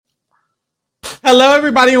Hello,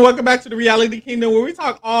 everybody, and welcome back to the Reality Kingdom, where we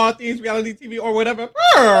talk all things reality TV or whatever.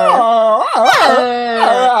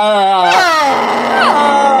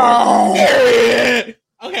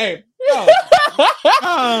 Okay, so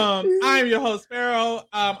I'm your host, Pharaoh.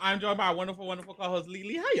 I'm joined by a wonderful, wonderful co-host,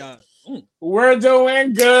 Lily. Hiya. We're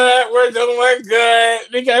doing good. We're doing good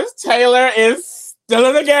because Taylor is still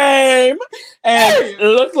in the game, and it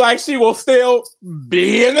looks like she will still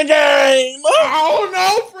be in the game. Oh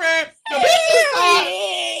no, friend!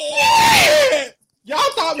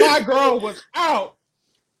 Y'all thought my girl was out.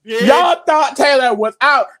 Bitch. Y'all thought Taylor was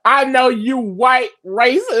out. I know you white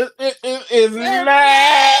racist is mad.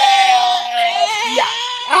 Yeah.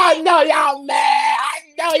 I know y'all mad.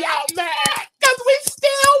 Because we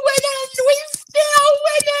still winning.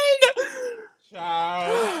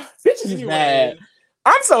 Child. Bitch is mad.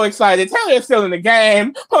 I'm so excited. Taylor is still in the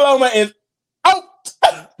game. Paloma is out.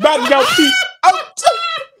 About to go keep out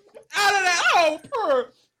of that. Oh,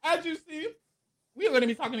 as you see, we are going to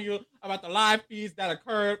be talking to you about the live feeds that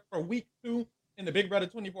occurred for week 2 in the Big Brother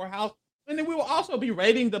 24 house. And then we will also be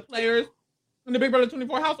rating the players in the Big Brother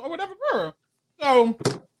 24 house or whatever. So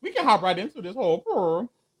we can hop right into this whole.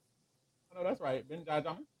 I know that's right. Ben Jai.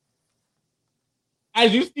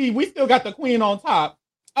 As you see, we still got the queen on top.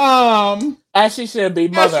 As she should be,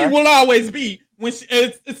 mother. As she will always be,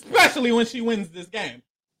 especially when she wins this game.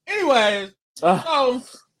 Anyways, so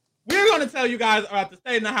we're going to tell you guys about the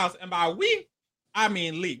Stay in the House. And by we, I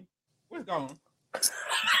mean Lee. What's going on? What's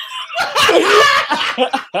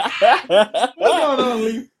going on,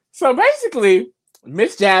 Lee? So basically,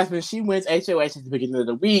 Miss Jasmine, she wins HOH at the beginning of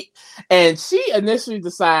the week, and she initially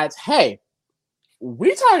decides, hey,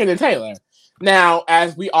 we talking to Taylor. Now,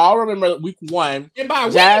 as we all remember, week 1, and by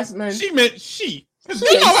Jasmine... she meant she. Because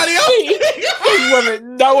nobody else...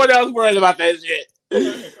 no one else worried about that shit.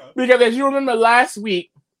 Because as you remember last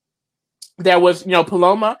week, there was,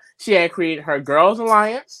 Paloma, she had created her Girls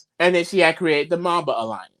Alliance, and then she had created the Mamba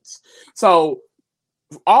Alliance. So,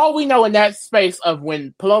 all we know in that space of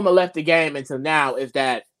when Paloma left the game until now is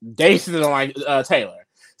that they still don't like Taylor.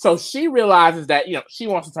 So, she realizes that, she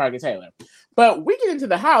wants to target Taylor. But we get into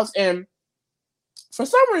the house, and for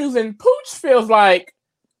some reason, Pooch feels like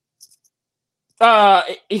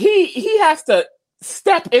he has to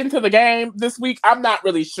step into the game this week. I'm not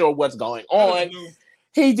really sure what's going on.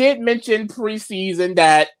 He did mention preseason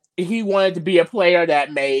that he wanted to be a player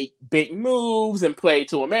that made big moves and played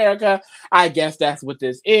to America. I guess that's what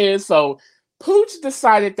this is. So Pooch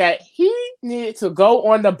decided that he needed to go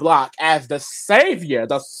on the block as the savior,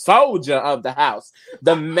 the soldier of the house,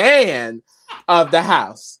 the man of the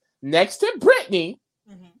house, next to Brittany.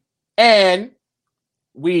 Mm-hmm. And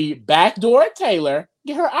we backdoor Taylor,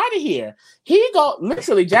 get her out of here.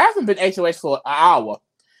 Literally, Jasmine been HOH for an hour.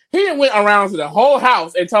 He didn't went around to the whole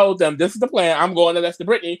house and told them, this is the plan. I'm going to Lester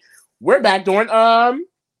Brittany. We're backdooring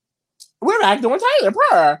Taylor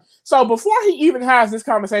prior. So before he even has this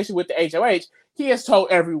conversation with the HOH, he has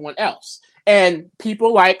told everyone else. And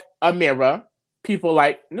people like Amira, people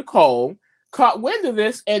like Nicole caught wind of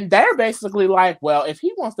this, and they're basically like, well, if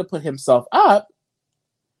he wants to put himself up,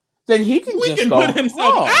 then he can put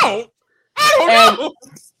himself out. I don't know.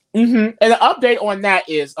 Mm-hmm. And the update on that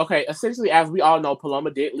is, okay, essentially, as we all know,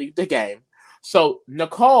 Paloma did leave the game. So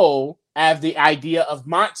Nicole, as the idea of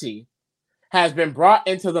Monty, has been brought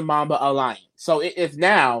into the Mamba Alliance. So it is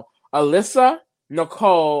now Alyssa,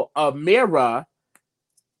 Nicole, Amira,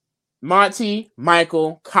 Monty,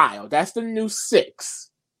 Michael, Kyle. That's the new 6.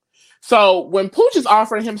 So when Pooch is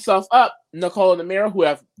offering himself up, Nicole and Amira, who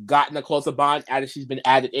have gotten a closer bond after she's been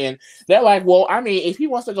added in, they're like, well, I mean, if he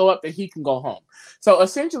wants to go up, then he can go home. So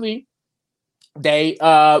essentially, they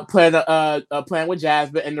plan a plan with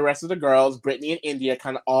Jasmine and the rest of the girls, Brittany and India,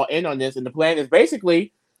 kind of all in on this. And the plan is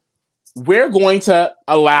basically, we're going to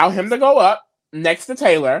allow him to go up next to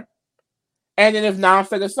Taylor. And then if none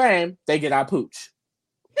stay the same, they get our Pooch.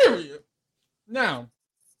 Period. Now,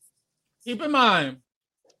 keep in mind,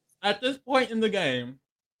 at this point in the game,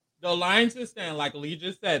 the alliances stand, like Lee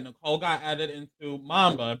just said. Nicole got added into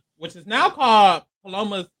Mamba, which is now called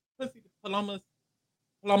Paloma's Posse. Paloma's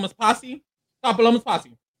Posse.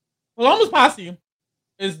 Paloma's Posse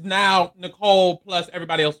is now Nicole plus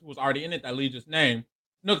everybody else who was already in it that Lee just named.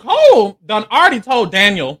 Nicole done already told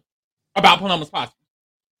Daniel about Paloma's Posse.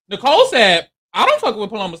 Nicole said, I don't fuck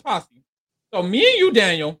with Paloma's Posse. So me and you,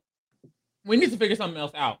 Daniel, we need to figure something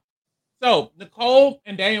else out. So Nicole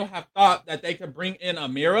and Daniel have thought that they could bring in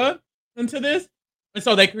Amira into this. And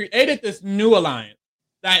so they created this new alliance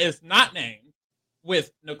that is not named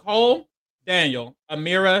with Nicole, Daniel,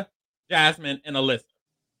 Amira, Jasmine, and Alyssa.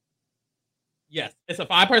 Yes, it's a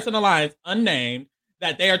 5-person alliance, unnamed,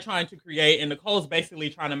 that they are trying to create, and Nicole's basically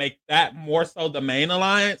trying to make that more so the main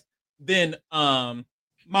alliance than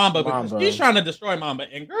Mamba, because she's trying to destroy Mamba.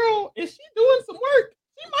 And girl, is she doing some work?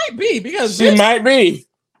 She might be, because she might be.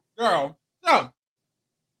 Girl. So,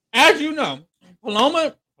 as you know,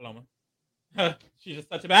 Paloma, she's just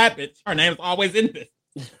such a bad bitch. Her name's always in this.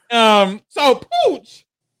 So Pooch,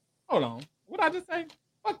 hold on. What did I just say?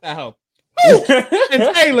 Fuck that hoe. Pooch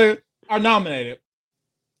and Taylor are nominated.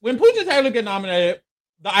 When Pooch and Taylor get nominated,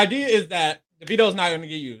 the idea is that the veto is not going to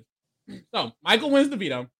get used. So Michael wins the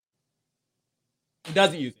veto. He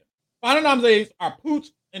doesn't use it. Final nominees are Pooch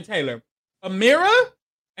and Taylor. Amira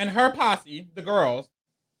and her posse, the girls,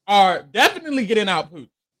 are definitely getting out Pooch.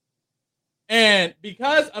 And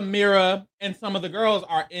because Amira and some of the girls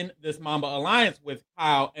are in this Mamba alliance with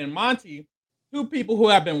Kyle and Monty, two people who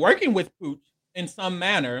have been working with Pooch in some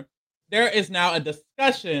manner, there is now a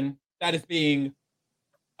discussion that is being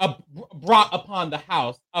brought upon the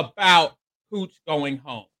house about Pooch going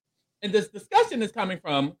home. And this discussion is coming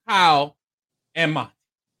from Kyle and Monty.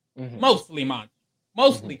 Mm-hmm. Mostly Monty.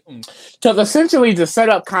 Mostly Coons. Because essentially, to set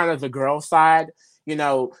up kind of the girl side,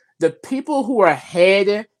 the people who are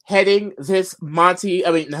heading this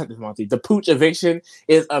the Pooch eviction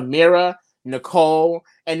is Amira, Nicole,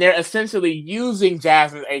 and they're essentially using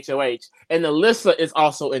Jasmine's HOH. And Alyssa is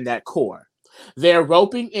also in that core. They're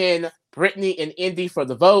roping in Brittany and Indy for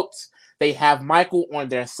the votes. They have Michael on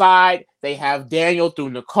their side. They have Daniel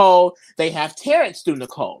through Nicole. They have Terrence through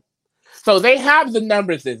Nicole. So they have the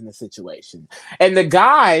numbers in the situation. And the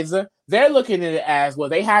guys, they're looking at it as, well,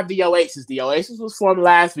 they have the Oasis. The Oasis was formed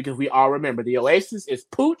last because we all remember the Oasis is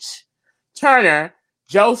Pooch, Turner,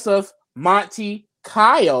 Joseph, Monty,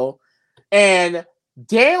 Kyle, and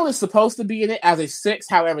Daniel is supposed to be in it as a sixth.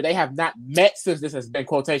 However, they have not met since this has been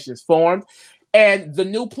quotations formed. And the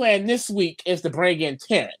new plan this week is to bring in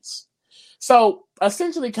Terrence. So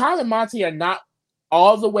essentially, Kyle and Monty are not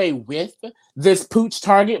all the way with this Pooch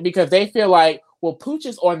target because they feel like, well, Pooch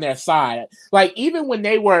is on their side. Like, even when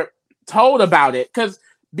they were told about it,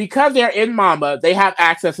 because they're in Mamba, they have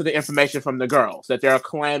access to the information from the girls that they're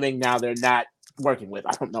claiming now they're not working with.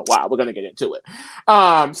 I don't know why. We're going to get into it.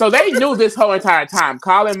 So they knew this whole entire time,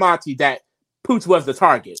 Kyle and Monty, that Pooch was the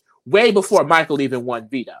target, way before Michael even won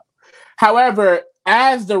veto. However,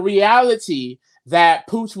 as the reality that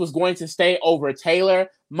Pooch was going to stay over Taylor,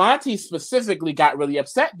 Monty specifically got really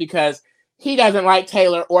upset because he doesn't like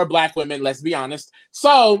Taylor or black women, let's be honest.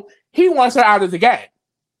 So he wants her out of the game.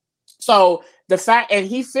 So and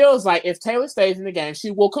he feels like if Taylor stays in the game, she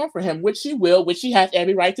will come for him, which she will, which she has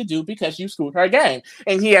every right to do because you screwed her game.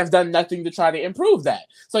 And he has done nothing to try to improve that.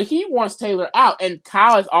 So he wants Taylor out. And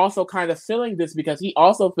Kyle is also kind of feeling this because he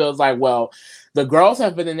also feels like, well, the girls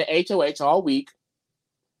have been in the HOH all week.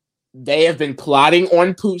 They have been plotting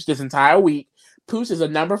on Pooch this entire week. Pooch is a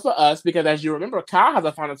number for us because, as you remember, Kyle has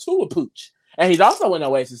a final two with Pooch. And he's also in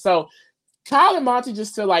Oasis. So Kyle and Monty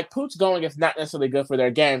just feel like Pooch going is not necessarily good for their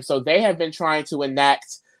game. So they have been trying to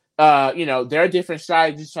enact, their different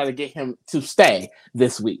strategies to try to get him to stay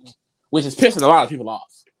this week, which is pissing a lot of people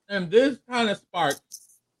off. And this kind of sparked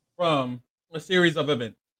from a series of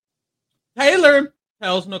events. Taylor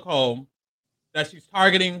tells Nicole that she's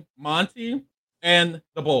targeting Monty and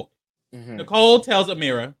the Bull. Mm-hmm. Nicole tells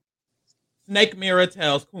Amira. Snake Mira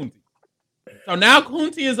tells Kunti. So now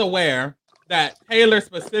Kunti is aware that Taylor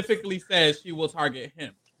specifically says she will target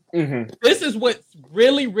him. Mm-hmm. This is what's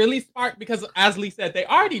really, really sparked because, as Lee said, they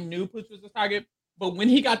already knew Pooch was the target, but when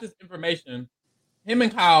he got this information, him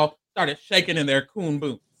and Kyle started shaking in their coon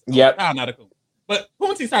boots. Yep. Kyle, not a coon. But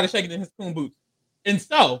Kunti started shaking in his coon boots. And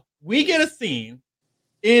so we get a scene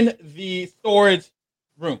in the storage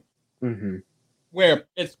room where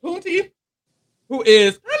it's Kunti, who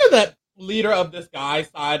is kind of the leader of this guy's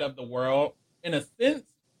side of the world, in a sense,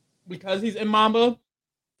 because he's in Mamba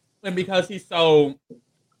and because he's so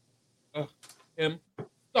him.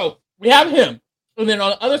 So we have him, and then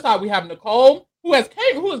on the other side we have Nicole, who has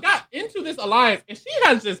got into this alliance, and she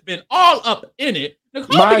has just been all up in it.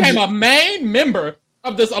 Nicole became a main member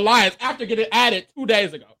of this alliance after getting added 2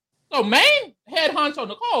 days ago. So main head honcho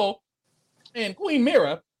Nicole and Queen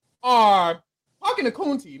Mira are talking to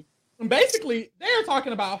Kunti, and basically they're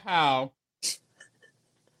talking about how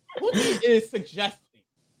Kunti is suggesting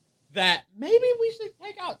that maybe we should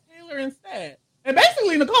take out Taylor instead. And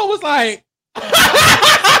basically Nicole was like, and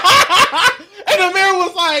Amir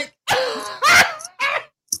was like,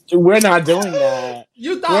 we're not doing that.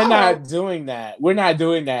 We're not doing that. We're not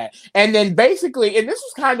doing that. And then basically, and this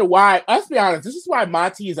is kind of why, let's be honest, this is why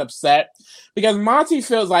Monty is upset. Because Monty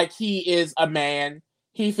feels like he is a man.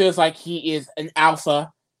 He feels like he is an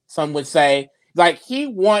alpha, some would say. Like, he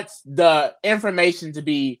wants the information to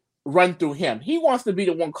be run through him. He wants to be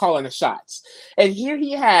the one calling the shots. And here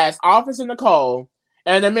he has Officer Nicole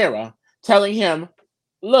and Amira telling him,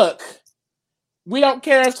 look, we don't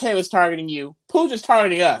care if Taylor's targeting you. Pooch is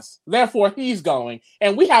targeting us. Therefore, he's going.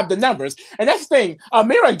 And we have the numbers. And that's the thing.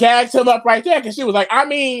 Amira gagged him up right there because she was like, I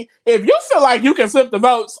mean, if you feel like you can flip the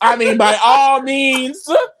votes, I mean, by all means.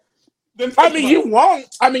 I mean, you won't.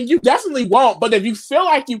 I mean, you definitely won't. But if you feel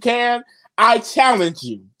like you can, I challenge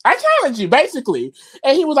you. Basically.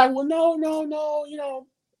 And he was like, well, no,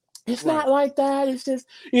 it's not like that. It's just,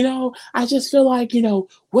 I just feel like,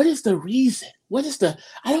 what is the reason?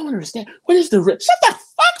 I don't understand. What is the shut the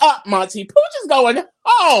fuck up, Monty. Pooch is going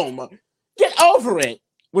home. Get over it.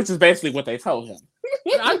 Which is basically what they told him.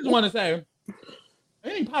 I just want to say,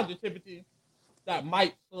 any positivity that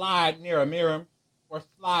might slide near Amira or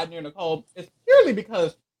slide near Nicole is purely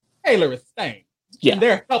because Taylor is staying. Yeah. And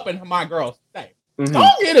they're helping my girls stay. Mm-hmm.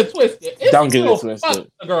 Don't get it twisted. Don't get it twisted. Fuck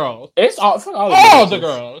the girls. It's all the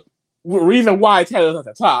girls. Reason why Taylor's at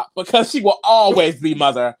the top, because she will always be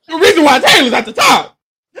mother. The reason why Taylor's at the top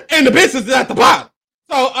and the business is at the bottom.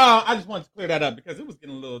 So I just wanted to clear that up because it was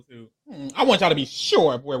getting a little too. I want y'all to be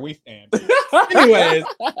sure of where we stand. Anyways,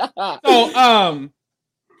 so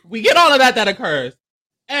we get all of that occurs,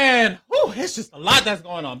 and it's just a lot that's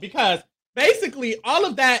going on because basically all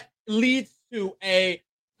of that leads to a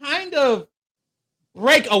kind of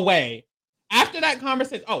breakaway. After that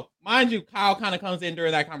conversation, mind you, Kyle kind of comes in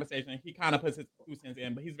during that conversation. He kind of puts his 2 cents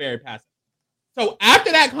in, but he's very passive. So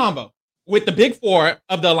after that combo with the big four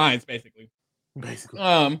of the alliance, basically,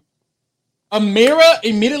 Amira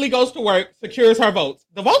immediately goes to work, secures her votes.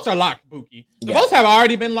 The votes are locked, Buki. The votes have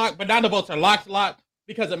already been locked, but now the votes are locked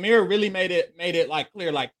because Amira really made it like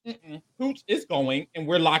clear, like Pooch is going and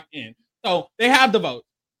we're locked in. So they have the votes.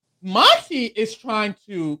 Monty is trying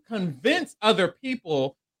to convince other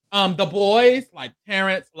people. The boys, like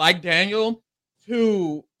Terrence, like Daniel,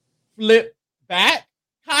 to flip back.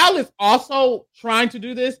 Kyle is also trying to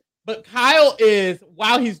do this, but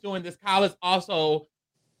while he's doing this, Kyle is also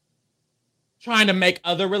trying to make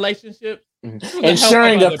other relationships.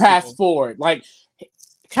 Ensuring a path forward. Like,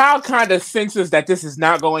 Kyle kind of senses that this is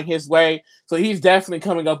not going his way, so he's definitely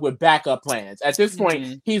coming up with backup plans. At this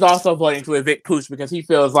point, he's also voting to evict Pooch because he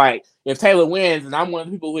feels like if Taylor wins and I'm one of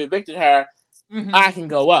the people who evicted her, I can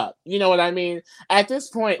go up. You know what I mean? At this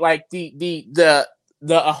point, like the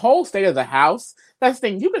whole state of the house, that's the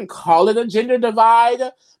thing. You can call it a gender divide,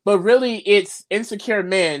 but really it's insecure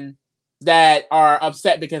men that are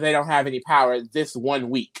upset because they don't have any power this 1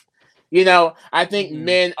 week. I think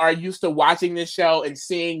men are used to watching this show and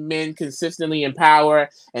seeing men consistently in power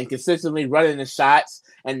and consistently running the shots.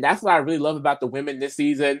 And that's what I really love about the women this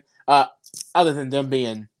season, other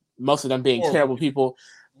than most of them being terrible people.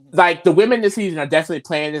 Like, the women this season are definitely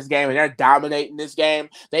playing this game and they're dominating this game.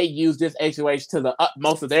 They use this HOH to the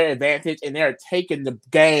utmost of their advantage and they're taking the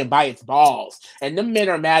game by its balls. And the men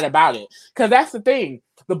are mad about it. Because that's the thing.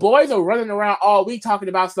 The boys are running around all week talking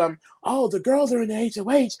about the girls are in the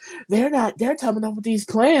HOH. They're coming up with these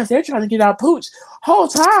plans. They're trying to get out Pooch. Whole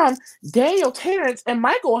time, Daniel, Terrence, and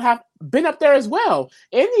Michael have been up there as well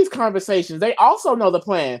in these conversations. They also know the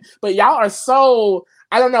plan. But y'all are so...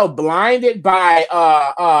 I don't know, blinded by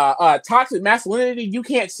toxic masculinity, you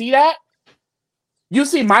can't see that. You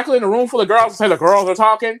see Michael in a room full of girls and say the girls are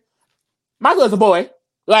talking. Michael is a boy,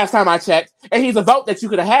 last time I checked, and he's a vote that you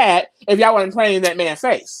could have had if y'all weren't playing in that man's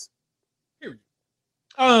face.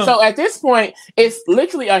 So at this point, it's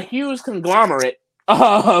literally a huge conglomerate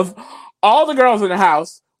of all the girls in the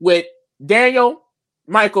house with Daniel,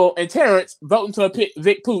 Michael, and Terrence voting to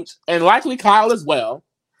evict Pooch, and likely Kyle as well.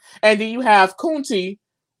 And then you have Kunti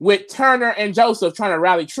with Turner and Joseph trying to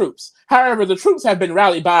rally troops. However, the troops have been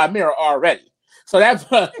rallied by Amira already. So that's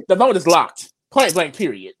the vote is locked. Point blank,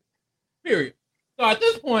 period. So at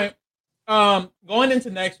this point, going into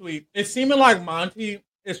next week, it's seeming like Monty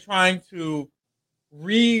is trying to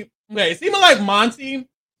it's seeming like Monty,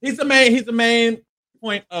 he's the main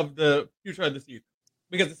point of the future of the season.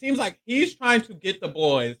 Because it seems like he's trying to get the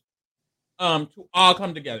boys to all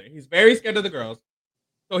come together. He's very scared of the girls.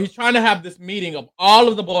 So he's trying to have this meeting of all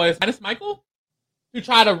of the boys, minus Michael, to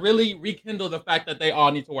try to really rekindle the fact that they all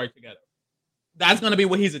need to work together. That's going to be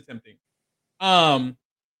what he's attempting.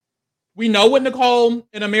 We know what Nicole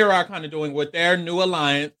and Amira are kind of doing with their new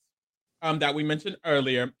alliance that we mentioned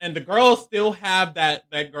earlier. And the girls still have that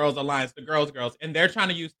girls alliance, the girls, and they're trying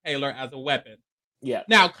to use Taylor as a weapon. Yeah.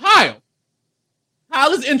 Now, Kyle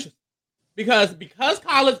is interesting because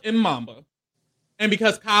Kyle is in Mamba, and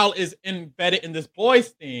because Kyle is embedded in this boys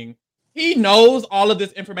thing, he knows all of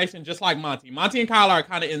this information just like Monty. Monty and Kyle are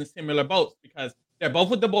kind of in similar boats because they're both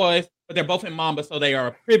with the boys, but they're both in Mamba, so they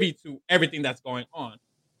are privy to everything that's going on.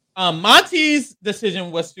 Monty's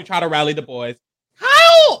decision was to try to rally the boys.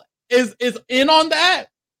 Kyle is in on that,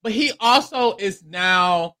 but he also is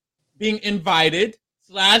now being invited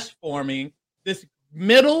 / forming this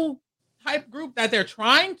middle type group that they're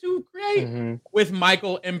trying to create with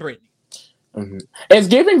Michael and Brittany. It's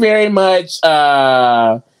giving very much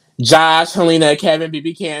Josh, Helena, Kevin,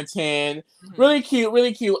 BB Canton. Really cute,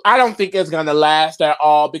 really cute. I don't think it's going to last at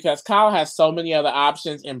all because Kyle has so many other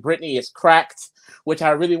options and Brittany is cracked, which I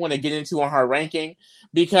really want to get into on her ranking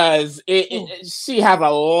because she has a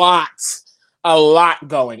lot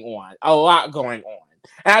going on.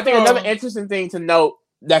 And I think another interesting thing to note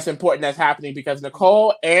that's important that's happening because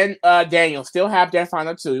Nicole and Daniel still have their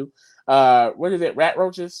final two. What is it? Rat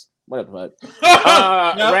roaches? What the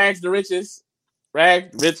fuck? Rags to riches.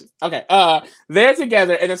 Okay. They're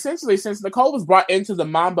together, and essentially, since Nicole was brought into the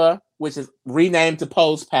Mamba, which is renamed to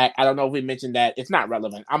Pose Pack, I don't know if we mentioned that. It's not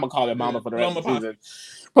relevant. I'm gonna call it Mamba for the rest of the season.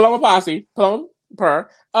 Paloma Posse. Paloma Per.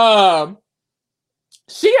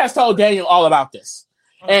 She has told Daniel all about this.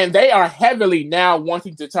 And they are heavily now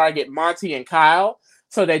wanting to target Monty and Kyle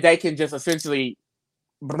so that they can just essentially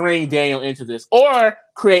bring Daniel into this or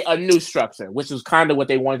create a new structure, which is kind of what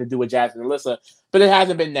they wanted to do with Jasmine and Alyssa, but it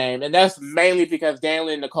hasn't been named. And that's mainly because Daniel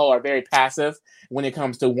and Nicole are very passive when it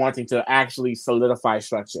comes to wanting to actually solidify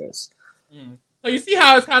structures. So you see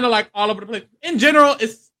how it's kind of like all over the place. In general,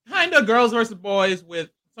 it's kind of girls versus boys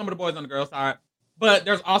with some of the boys on the girl side, but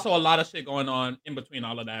there's also a lot of shit going on in between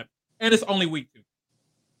all of that. And it's only week 2.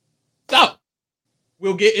 So,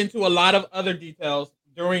 we'll get into a lot of other details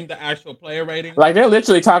during the actual player rating. Like, they're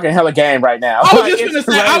literally talking hella game right now. I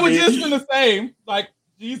was just gonna say, like,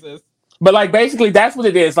 Jesus. But, like, basically, that's what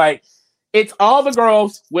it is. Like, it's all the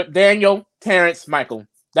girls with Daniel, Terrence, Michael.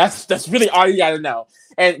 That's really all you gotta know.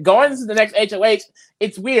 And going into the next HOH,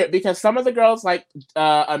 it's weird because some of the girls like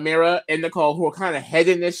Amira and Nicole who are kind of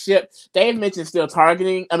heading this ship, they've mentioned still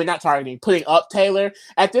putting up Taylor.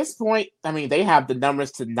 At this point, I mean, they have the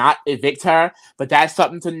numbers to not evict her, but that's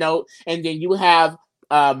something to note. And then you have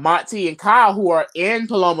Monty and Kyle who are in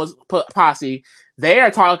Paloma's posse. They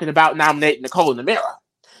are talking about nominating Nicole and Amira.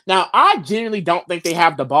 Now, I genuinely don't think they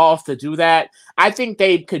have the balls to do that. I think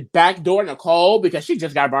they could backdoor Nicole because she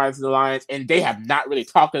just got brought into the Alliance, and they have not really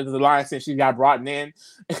talked to the Alliance since she got brought in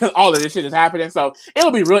because all of this shit is happening. So it'll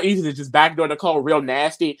be real easy to just backdoor Nicole real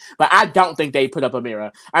nasty, but I don't think they put up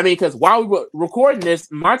Amira. I mean, because while we were recording this,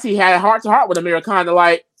 Monty had a heart-to-heart with Amira, kind of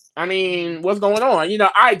like, I mean, what's going on? You know,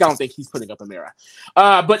 I don't think he's putting up Amira.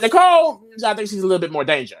 But Nicole, I think she's a little bit more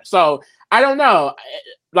dangerous. So I don't know.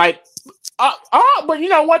 Like, but you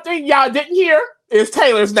know, one thing y'all didn't hear is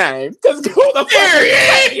Taylor's name. Because who the fuck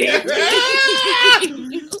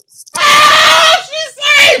she's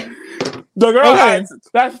safe! The girl, that's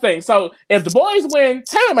the thing. So if the boys win,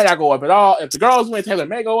 Taylor may not go up at all. If the girls win, Taylor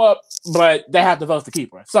may go up, but they have to vote to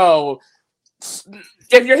keep her. So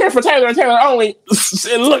if you're here for Taylor and Taylor only,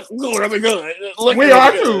 it looks really good. We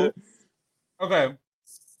are too. Okay.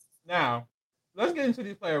 Now, let's get into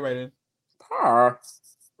these player ratings. Oh,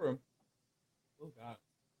 God.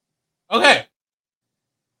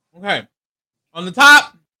 Okay. On the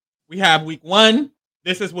top, we have week 1.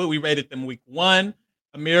 This is what we rated them week 1.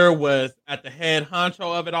 Amira was at the head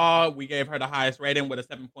honcho of it all. We gave her the highest rating with a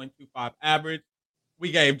 7.25 average.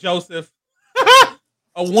 We gave Joseph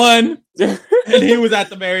a 1, and he was at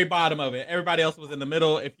the very bottom of it. Everybody else was in the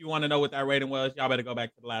middle. If you want to know what that rating was, y'all better go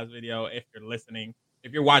back to the last video. If you're listening,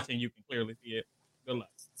 if you're watching, you can clearly see it. Good luck.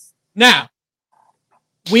 Now,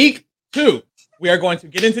 week 2. We are going to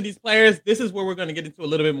get into these players. This is where we're going to get into a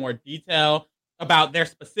little bit more detail about their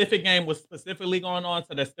specific game, what's specifically going on.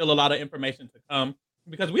 So there's still a lot of information to come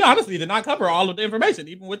because we honestly did not cover all of the information,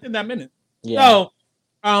 even within that minute. Yeah.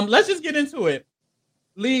 So let's just get into it.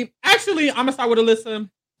 Lee, actually, I'm going to start with Alyssa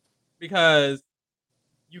because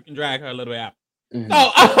you can drag her a little bit out.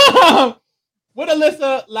 So with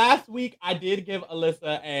Alyssa, last week, I did give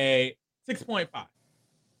Alyssa a 6.5.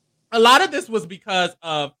 A lot of this was because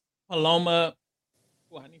of Paloma.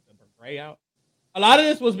 I need to gray out. A lot of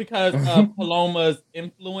this was because of Paloma's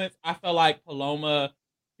influence. I felt like Paloma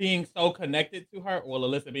being so connected to her, or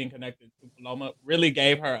Alyssa being connected to Paloma, really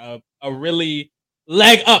gave her a really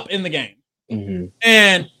leg up in the game.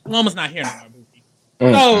 And Paloma's not here no more, Bookie.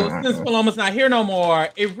 So since Paloma's not here no more,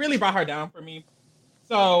 it really brought her down for me.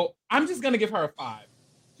 So I'm just going to give her a 5.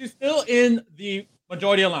 She's still in the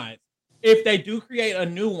majority alliance. If they do create a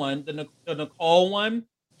new one, the Nicole one,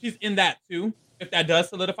 she's in that too. If that does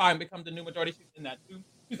solidify and become the new majority, she's in that too.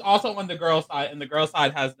 She's also on the girl side, and the girl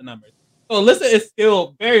side has the numbers. So Alyssa is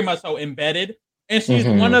still very much so embedded, and she's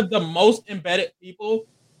one of the most embedded people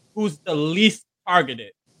who's the least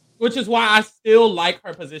targeted, which is why I still like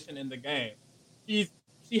her position in the game.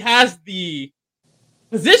 She has the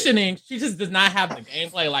positioning, she just does not have the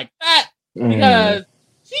gameplay like that because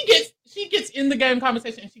she gets in the game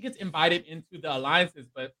conversation and she gets invited into the alliances,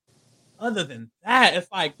 but other than that, it's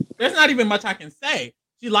like there's not even much I can say.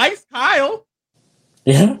 She likes Kyle.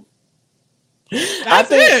 Yeah. That's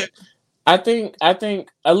it. I think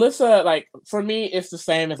Alyssa, like, for me, it's the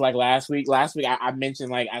same as like last week. Last week I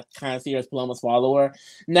mentioned like I kind of see her as Paloma's follower.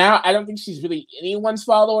 Now I don't think she's really anyone's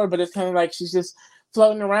follower, but it's kind of like she's just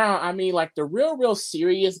floating around. I mean, like the real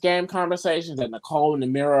serious game conversations that Nicole and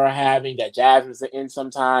Amira are having, that Jasmine's in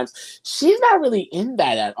sometimes, she's not really in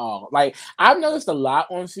that at all. Like I've noticed a lot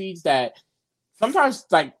on feeds that sometimes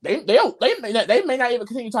like they may not even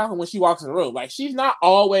continue talking when she walks in the room. Like she's not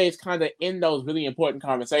always kind of in those really important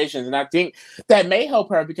conversations, and I think that may help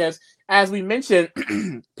her because, as we mentioned,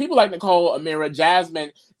 people like Nicole, Amira,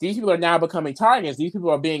 Jasmine, these people are now becoming targets. These people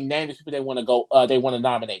are being named as people they want to go, they want to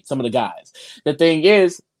nominate. Some of the guys. The thing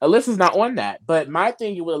is, Alyssa's not on that. But my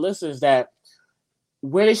thing with Alyssa is that,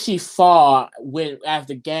 where does she fall as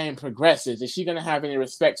the game progresses? Is she going to have any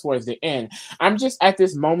respect towards the end? I'm just at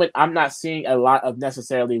this moment, I'm not seeing a lot of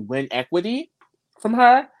necessarily win equity from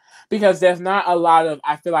her because there's not a lot of,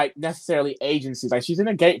 I feel like, necessarily agencies. Like she's in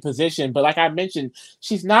a great position, but like I mentioned,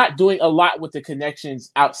 she's not doing a lot with the connections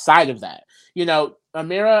outside of that. You know,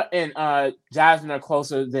 Amira and Jasmine are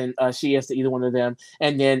closer than she is to either one of them.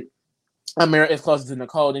 And then Amira is closer to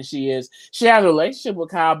Nicole than she is. She has a relationship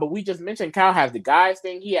with Kyle, but we just mentioned Kyle has the guys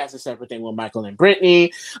thing. He has a separate thing with Michael and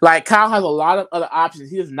Brittany. Like, Kyle has a lot of other options.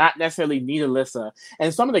 He does not necessarily need Alyssa.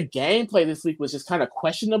 And some of the gameplay this week was just kind of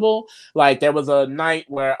questionable. Like, there was a night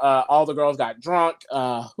where all the girls got drunk.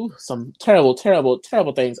 Some terrible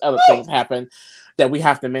things, other things happened that we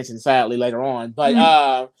have to mention, sadly, later on.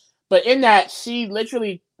 But in that, she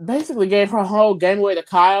literally basically gave her whole game away to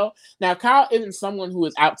Kyle. Now, Kyle isn't someone who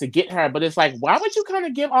is out to get her, but it's like, why would you kind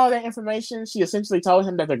of give all that information? She essentially told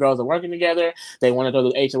him that the girls are working together. They want to go to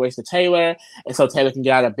the HOH to Taylor, and so Taylor can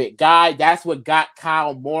get out a big guy. That's what got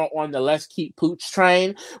Kyle more on the let's keep Pooch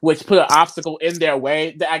train, which put an obstacle in their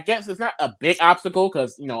way. I guess it's not a big obstacle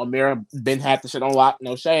because, you know, Amira been had the shit on lock,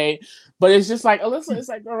 no shade. But it's just like, Alyssa, it's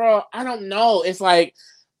like, girl, I don't know. It's like,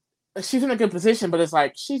 she's in a good position, but it's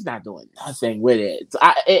like she's not doing nothing with it.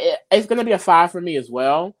 It's going to be a 5 for me as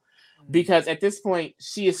well, because at this point,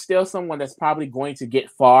 she is still someone that's probably going to get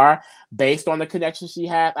far based on the connections she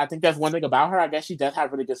has. I think that's one thing about her. I guess she does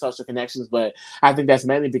have really good social connections, but I think that's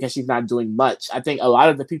mainly because she's not doing much. I think a lot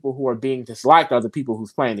of the people who are being disliked are the people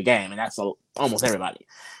who's playing the game, and that's almost everybody,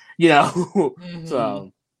 you know?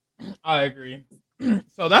 So I agree.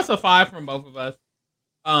 So that's a 5 from both of us.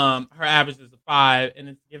 Her average is a 5, and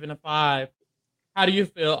it's given a 5. How do you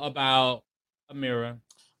feel about Amira?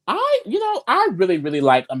 I really, really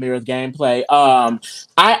like Amira's gameplay.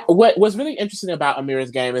 What was really interesting about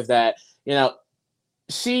Amira's game is that, you know,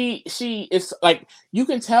 she is like, you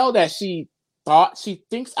can tell that she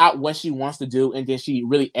thinks out what she wants to do, and then she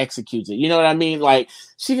really executes it. You know what I mean? Like,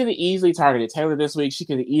 she could have easily targeted Taylor this week. She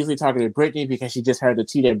could have easily targeted Brittany because she just heard the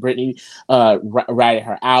tea that Brittany ratted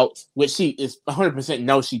her out, which she is 100%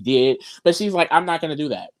 no, she did. But she's like, I'm not going to do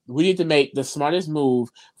that. We need to make the smartest move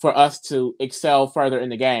for us to excel further in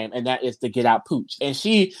the game, and that is to get out Pooch. And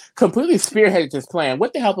she completely spearheaded this plan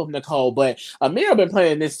with the help of Nicole. But Amira been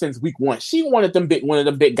playing this since week 1. She wanted one of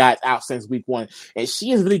the big guys out since week 1, and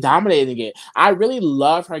she is really dominating it. I really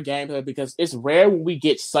love her gameplay because it's rare when we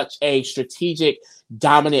get such a strategic,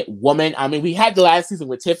 dominant woman. I mean, we had the last season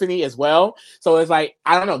with Tiffany as well. So it's like,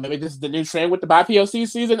 I don't know, maybe this is the new trend with the BIPOC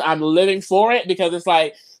season. I'm living for it because it's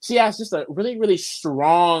like, she has just a really, really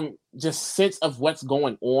strong just sense of what's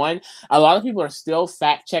going on. A lot of people are still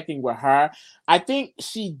fact checking with her. I think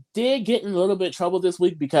she did get in a little bit of trouble this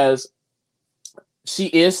week because she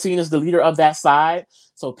is seen as the leader of that side.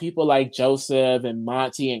 So people like Joseph and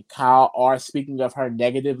Monty and Kyle are speaking of her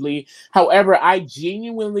negatively. However, I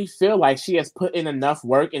genuinely feel like she has put in enough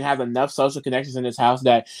work and has enough social connections in this house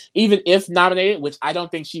that even if nominated, which I don't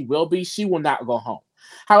think she will be, she will not go home.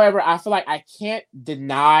 However, I feel like I can't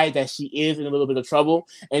deny that she is in a little bit of trouble,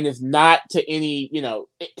 and it's not to any, you know,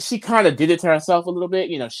 she kind of did it to herself a little bit.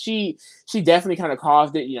 You know, she definitely kind of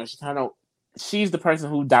caused it. You know, she's the person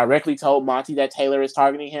who directly told Monty that Taylor is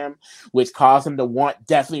targeting him, which caused him to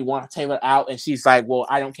definitely want Taylor out. And she's like, well,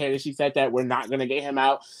 I don't care that she said that. We're not going to get him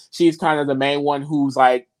out. She's kind of the main one who's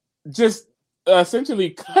like, just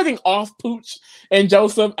essentially cutting off Pooch and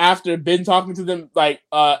Joseph after been talking to them like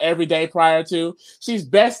every day prior to. She's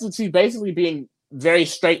basically being very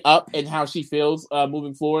straight up in how she feels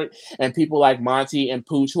moving forward. And people like Monty and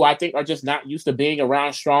Pooch, who I think are just not used to being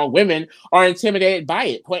around strong women, are intimidated by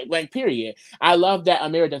it, point blank, period. I love that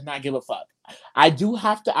Amira does not give a fuck. I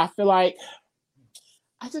feel like,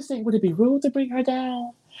 I just think, would it be rude to bring her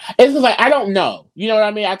down? It's just like, I don't know. You know what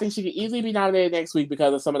I mean? I think she could easily be nominated next week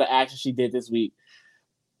because of some of the action she did this week.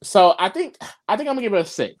 So I think I'm gonna give her a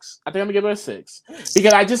 6. I think I'm gonna give her a 6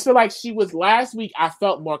 because I just feel like she was last week. I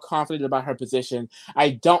felt more confident about her position. I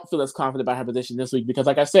don't feel as confident about her position this week because,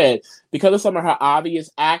 like I said, because of some of her obvious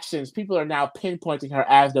actions, people are now pinpointing her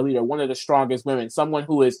as the leader, one of the strongest women, someone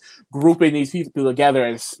who is grouping these people together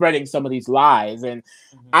and spreading some of these lies. And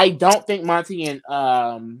I don't think Monty and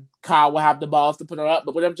Kyle will have the balls to put her up.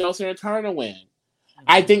 But what if Josie and Turner win?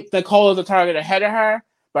 I think Nicole is a target ahead of her,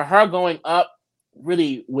 but her going up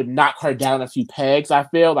really would knock her down a few pegs, I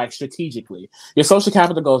feel, like strategically. Your social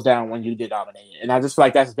capital goes down when you get nominated. And I just feel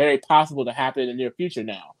like that's very possible to happen in the near future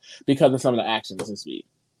now because of some of the actions this week.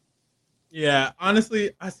 Yeah,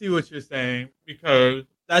 honestly, I see what you're saying because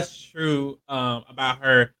that's true about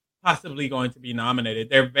her possibly going to be nominated.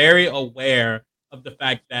 They're very aware of the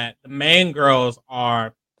fact that the main girls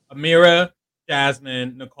are Amira,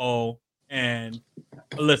 Jasmine, Nicole, and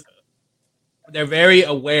Alyssa. They're very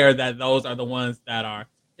aware that those are the ones that are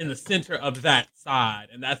in the center of that side,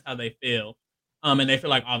 and that's how they feel. And they feel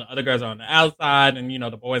like all the other girls are on the outside, and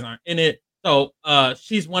the boys aren't in it. So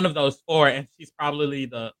she's one of those 4, and she's probably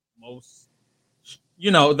the most,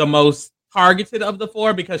 the most targeted of the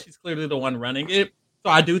 4 because she's clearly the one running it.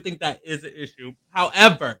 So I do think that is an issue.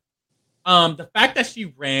 However, the fact that she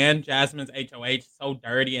ran Jasmine's HOH so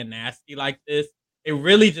dirty and nasty like this, it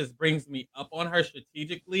really just brings me up on her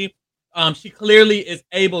strategically. She clearly is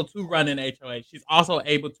able to run an HOH. She's also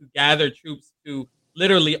able to gather troops to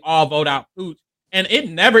literally all vote out Pooch. And it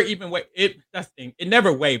never even it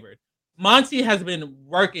never wavered. Monty has been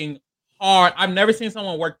working hard. I've never seen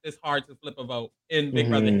someone work this hard to flip a vote in Big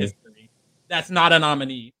Brother history. That's not a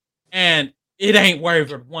nominee. And it ain't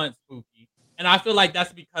wavered once, Pookie. And I feel like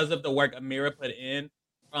that's because of the work Amira put in.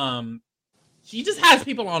 She just has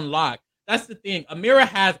people on lock. That's the thing. Amira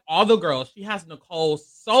has all the girls. She has Nicole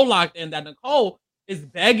so locked in that Nicole is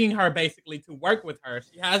begging her basically to work with her.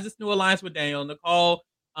 She has this new alliance with Daniel. Nicole,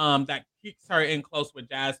 that keeps her in close with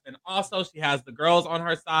Jasmine. Also, she has the girls on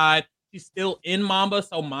her side. She's still in Mamba,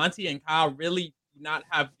 so Monty and Kyle really do not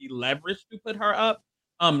have the leverage to put her up,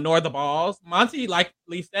 nor the balls. Monty, like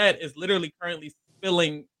Lee said, is literally currently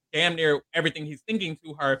spilling damn near everything he's thinking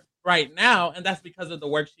to her right now, and that's because of the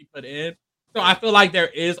work she put in. So I feel like there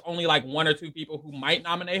is only like 1 or 2 people who might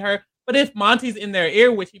nominate her. But if Monty's in their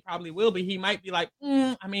ear, which he probably will be, he might be like,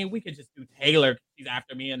 I mean, we could just do Taylor because she's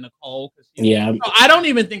after me and Nicole. Yeah. So I don't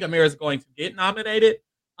even think Amira's going to get nominated.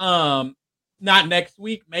 Not next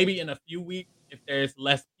week, maybe in a few weeks if there's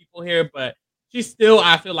less people here. But she's still,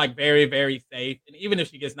 I feel like, very, very safe. And even if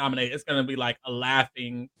she gets nominated, it's going to be like a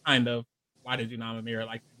laughing kind of, why did you nominate Amira?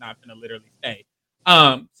 Like she's not going to literally stay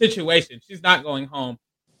situation. She's not going home.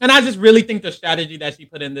 And I just really think the strategy that she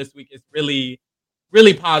put in this week is really,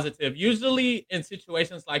 really positive. Usually in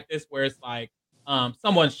situations like this where it's like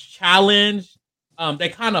someone's challenged, they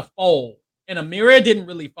kind of fold. And Amira didn't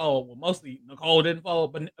really fold. Well, mostly Nicole didn't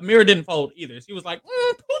fold, but Amira didn't fold either. She was like,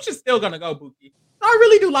 Pooch is still going to go, Bookie. So I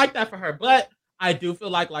really do like that for her. But I do feel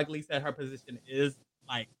like Lee said, her position is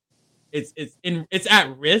like, it's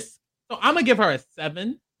at risk. So I'm going to give her a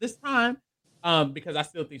 7 this time because I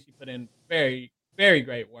still think she put in very, very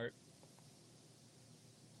great work.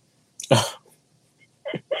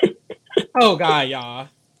 Oh, God, y'all.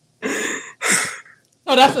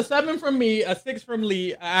 So that's a 7 from me, a 6 from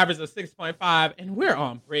Lee, an average of 6.5, and we're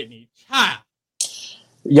on Brittany. Child.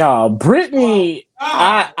 Y'all, Brittany,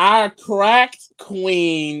 I cracked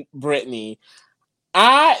Queen Brittany.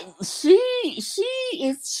 She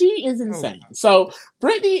is insane. So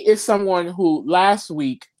Brittany is someone who last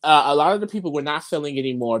week a lot of the people were not feeling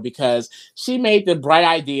anymore because she made the bright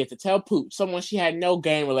idea to tell Pooch, someone she had no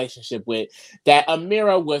game relationship with, that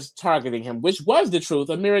Amira was targeting him, which was the truth.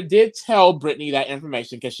 Amira did tell Brittany that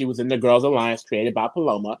information because she was in the Girls Alliance created by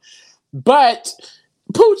Paloma, but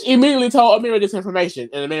Pooch immediately told Amira this information,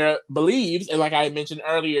 and Amira believes, and like I mentioned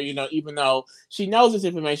earlier, even though she knows this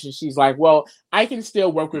information, she's like, well, I can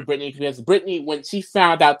still work with Brittany because Brittany, when she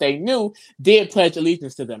found out they knew, did pledge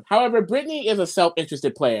allegiance to them. However, Brittany is a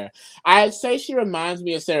self-interested player. I'd say she reminds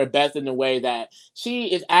me of Sarah Beth in the way that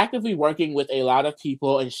she is actively working with a lot of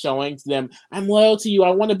people and showing to them, I'm loyal to you, I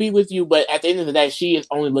want to be with you, but at the end of the day, she is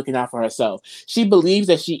only looking out for herself. She believes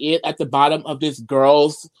that she is at the bottom of this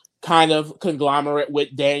girls' kind of conglomerate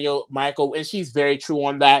with Daniel, Michael, and she's very true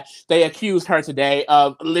on that. They accused her today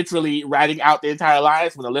of literally writing out the entire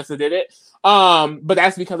alliance when Alyssa did it. But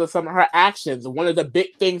that's because of some of her actions. One of the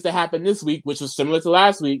big things that happened this week, which was similar to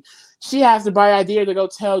last week, she has the bright idea to go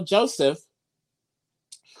tell Joseph,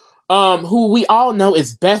 who we all know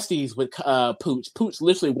is besties with Pooch. Pooch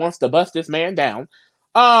literally wants to bust this man down,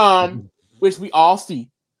 which we all see.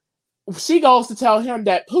 She goes to tell him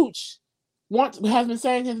that Pooch has been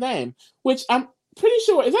saying his name, which I'm pretty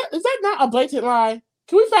sure is that not a blatant lie?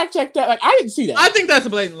 Can we fact check that? Like, I didn't see that. I think that's a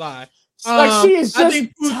blatant lie. Like, she is just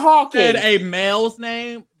talking. Said a male's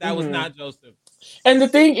name that was not Joseph. And the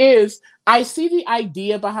thing is, I see the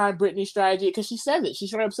idea behind Brittany's strategy because she says it. She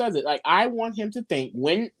straight up says it. Like, I want him to think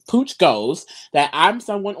when Pooch goes that I'm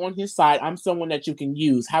someone on his side. I'm someone that you can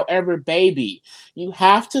use. However, baby, you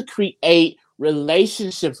have to create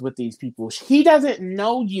relationships with these people. He doesn't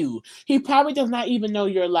know you. He probably does not even know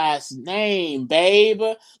your last name, babe.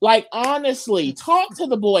 Like, honestly, talk to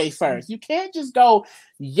the boy first. You can't just go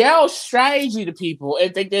yell strategy to people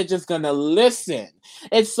and think they're just gonna listen.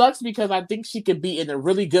 It sucks because I think she could be in a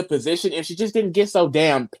really good position if she just didn't get so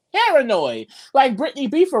damn paranoid. Like, Brittany,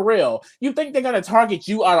 be for real. You think they're gonna target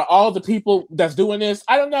you out of all the people that's doing this?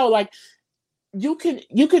 I don't know. Like, you can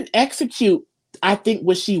execute, I think,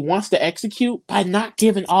 what she wants to execute by not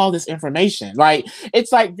giving all this information. Like,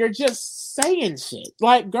 it's like you're just saying shit.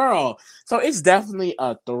 Like, girl. So it's definitely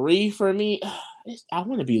a 3 for me. I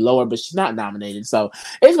want to be lower, but she's not nominated, so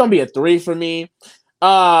it's gonna be a 3 for me.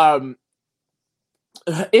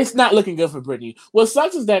 It's not looking good for Brittany. What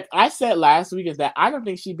sucks is that I said last week is that I don't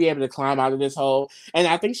think she'd be able to climb out of this hole, and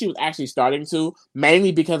I think she was actually starting to,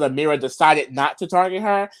 mainly because Amira decided not to target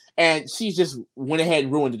her, and she just went ahead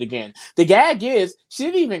and ruined it again. The gag is she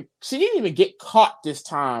didn't even get caught this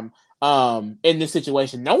time in this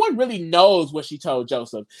situation. No one really knows what she told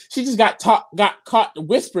Joseph. She just got caught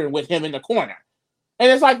whispering with him in the corner. And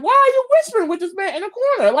it's like, why are you whispering with this man in the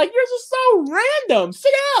corner? Like, you're just so random.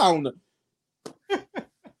 Sit down.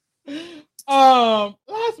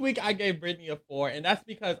 Last week I gave Brittany a 4, and that's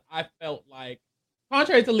because I felt like,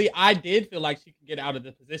 contrary to Lee, I did feel like she could get out of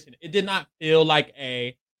the position. It didn't feel like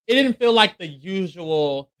the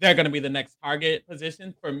usual they're gonna be the next target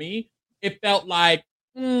position for me. It felt like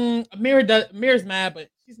Amira's mad, but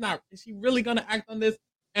she's not. Is she really gonna act on this?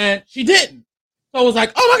 And she didn't. So I was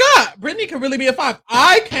like, oh my God, Brittany can really be a 5.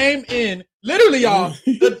 I came in, literally, y'all,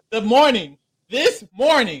 this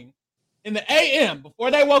morning, in the AM,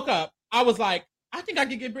 before they woke up, I was like, I think I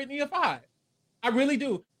could give Brittany a 5. I really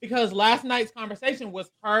do. Because last night's conversation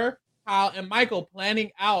was her, Kyle, and Michael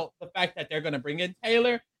planning out the fact that they're going to bring in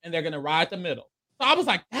Taylor and they're going to ride the middle. So I was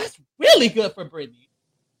like, that's really good for Brittany.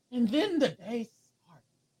 And then the day started.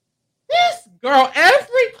 This girl,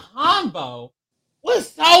 every combo was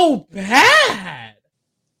so bad.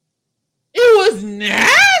 It was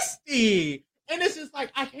nasty. And it's just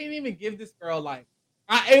like, I can't even give this girl, like,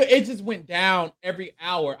 it just went down every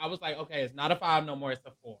hour. I was like, okay, it's not a 5 no more, it's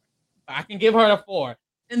a 4. But I can give her a 4.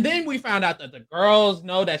 And then we found out that the girls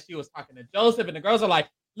know that she was talking to Joseph, and the girls are like,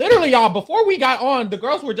 literally, y'all, before we got on, the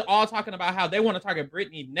girls were all talking about how they want to target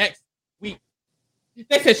Brittany next week.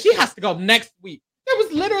 They said she has to go next week. There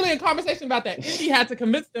was literally a conversation about that. Indy had to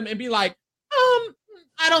convince them and be like,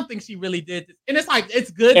 I don't think she really did this. And it's like,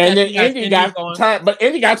 it's good. And then Indy got turned, but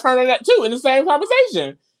Indy got turned on that too in the same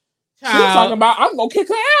conversation. She was talking about, I'm gonna kick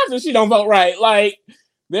her ass if she don't vote right. Like,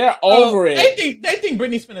 they're over it. They think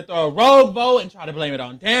Brittany's finna throw a rogue vote and try to blame it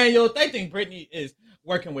on Daniel. They think Brittany is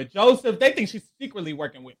working with Joseph. They think she's secretly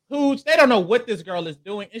working with Pooch. They don't know what this girl is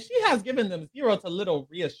doing, and she has given them 0 to little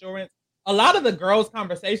reassurance. A lot of the girls'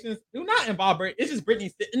 conversations do not involve Brittany. It's just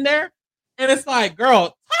Brittany sitting there, and it's like, girl,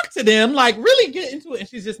 talk to them, like, really get into it, and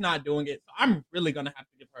she's just not doing it. So I'm really gonna have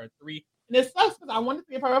to give her a 3, and it sucks because I wanted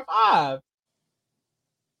to give her a 5.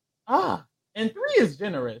 And 3 is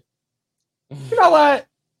generous. You know what?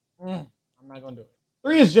 I'm not gonna do it.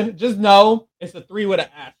 3 is just no. It's a 3 with an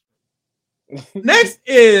asterisk. Next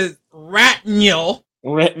is Ratniel.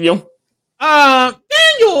 Ratniel.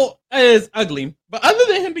 Daniel is ugly, but other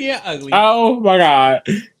than him being ugly, oh my God,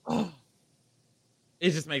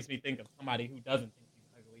 it just makes me think of somebody who doesn't think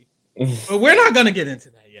he's ugly. But we're not gonna get into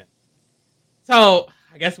that yet. So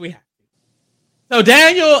I guess we have to. So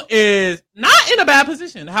Daniel is not in a bad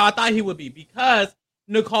position, how I thought he would be, because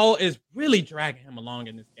Nicole is really dragging him along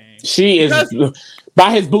in this game. She is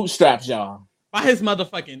by his bootstraps, y'all. By his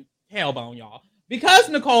motherfucking tailbone, y'all. Because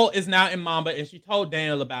Nicole is now in Mamba and she told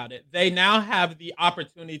Daniel about it, they now have the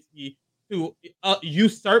opportunity to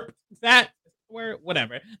usurp that,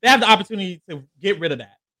 whatever. They have the opportunity to get rid of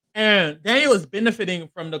that. And Daniel is benefiting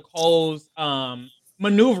from Nicole's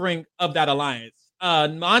maneuvering of that alliance.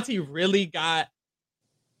 Monty really got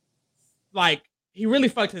he really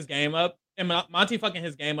fucked his game up, and Monty fucking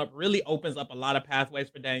his game up really opens up a lot of pathways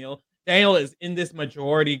for Daniel. Daniel is in this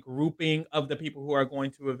majority grouping of the people who are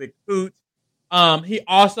going to evict Pooch. He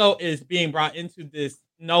also is being brought into this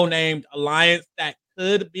no-named alliance that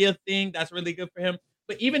could be a thing that's really good for him.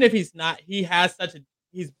 But even if he's not,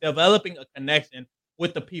 he's developing a connection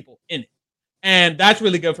with the people in it. And that's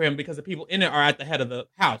really good for him because the people in it are at the head of the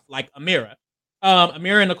house, like Amira.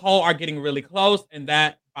 Amira and Nicole are getting really close, and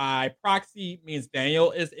that by proxy means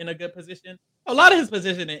Daniel is in a good position. A lot of his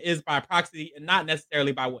positioning is by proxy and not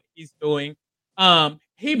necessarily by what he's doing.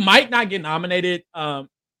 He might not get nominated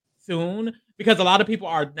soon because a lot of people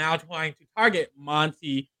are now trying to target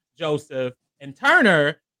Monty, Joseph, and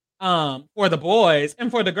Turner for the boys,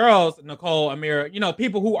 and for the girls, Nicole, Amira,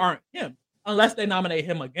 people who aren't him, unless they nominate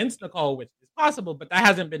him against Nicole, which is possible, but that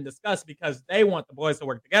hasn't been discussed because they want the boys to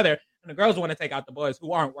work together and the girls want to take out the boys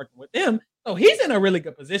who aren't working with them. So he's in a really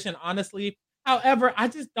good position, honestly. However, I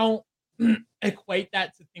just don't equate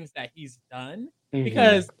that to things that he's done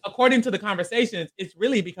because according to the conversations, it's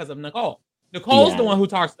really because of Nicole. Nicole's the one who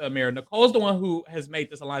talks to Amira. Nicole's the one who has made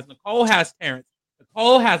this alliance. Nicole has Terrence.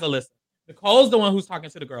 Nicole has Alyssa. Nicole's the one who's talking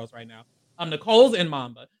to the girls right now. Nicole's in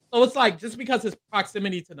Mamba. So it's like, just because his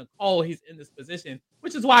proximity to Nicole, he's in this position,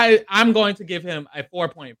 which is why I'm going to give him a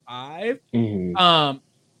 4.5.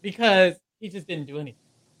 Because he just didn't do anything.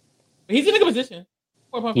 But he's in a good position.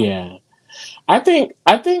 4.5. Yeah. I think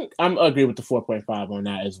I'm agree with the 4.5 on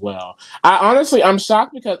that as well. I'm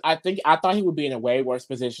shocked because I thought he would be in a way worse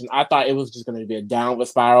position. I thought it was just going to be a downward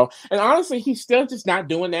spiral, and honestly, he's still just not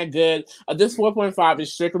doing that good. This 4.5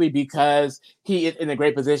 is strictly because he is in a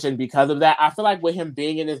great position because of that. I feel like with him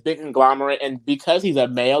being in this big conglomerate and because he's a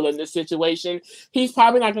male in this situation, he's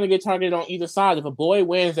probably not going to get targeted on either side. If a boy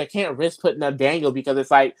wins, they can't risk putting up Daniel because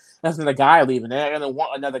it's like that's another guy leaving. They're not going to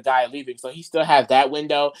want another guy leaving, so he still has that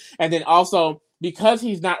window, and then also, because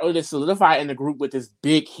he's not really solidified in the group with this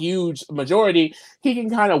big, huge majority, he can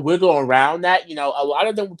kind of wiggle around that. A lot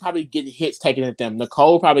of them will probably get hits taken at them.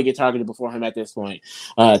 Nicole will probably get targeted before him at this point.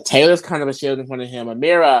 Taylor's kind of a shield in front of him.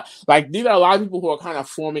 Amira, these are a lot of people who are kind of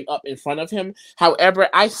forming up in front of him. However,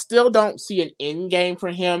 I still don't see an end game for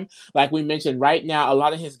him. Like we mentioned, right now, a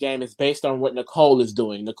lot of his game is based on what Nicole is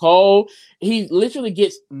doing. Nicole, he literally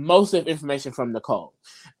gets most of the information from Nicole.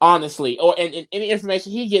 Honestly, and any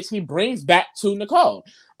information he gets, he brings back to Nicole.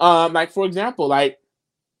 For example,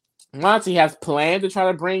 Monty has planned to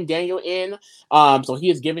try to bring Daniel in. So he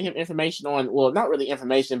is giving him information on, well, not really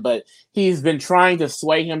information, but he's been trying to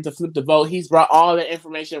sway him to flip the vote. He's brought all the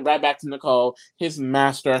information right back to Nicole, his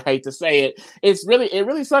master. I hate to say it. It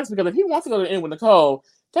really sucks because if he wants to go to the end with Nicole,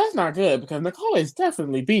 that's not good because Nicole is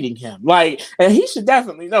definitely beating him. And he should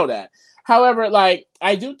definitely know that. However,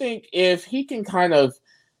 I do think if he can kind of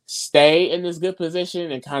stay in this good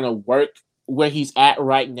position and kind of work where he's at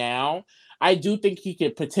right now, I do think he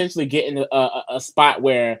could potentially get in a spot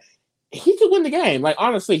where he could win the game.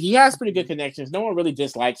 Honestly, he has pretty good connections. No one really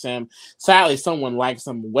dislikes him. Sadly, someone likes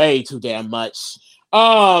him way too damn much.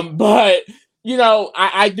 But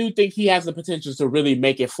I do think he has the potential to really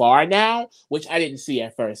make it far now, which I didn't see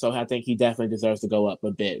at first. So I think he definitely deserves to go up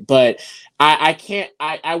a bit. But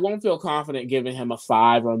I won't feel confident giving him a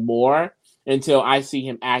 5 or more until I see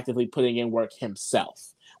him actively putting in work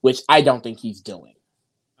himself, which I don't think he's doing.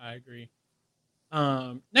 I agree.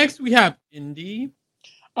 Next we have Indy.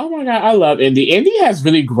 Oh my God, I love Indy. Indy has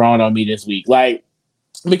really grown on me this week.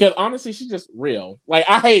 Because honestly, she's just real.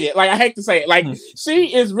 I hate it. I hate to say it.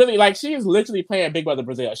 She is really, she is literally playing Big Brother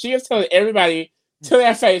Brazil. She is telling everybody to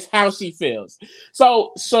their face how she feels.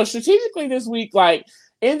 So strategically this week,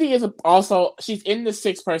 Indy is also, she's in the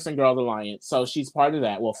 6-person Girls Alliance, so she's part of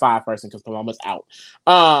that. Well, 5-person because Palama's out.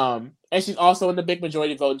 And she's also in the big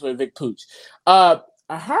majority voting to evict Pooch.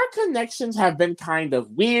 Her connections have been kind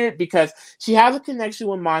of weird because she has a connection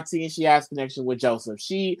with Monty and she has a connection with Joseph.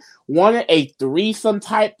 She wanted a threesome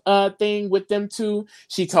type thing with them two.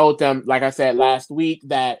 She told them, like I said last week,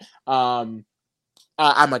 that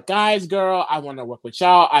I'm a guy's girl. I want to work with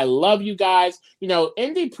y'all. I love you guys. In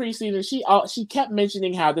the preseason, she kept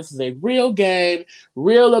mentioning how this is a real game,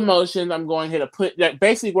 real emotions. I'm going here to put that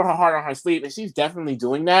basically wear her heart on her sleeve, and she's definitely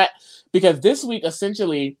doing that because this week,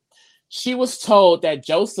 essentially, she was told that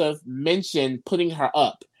Joseph mentioned putting her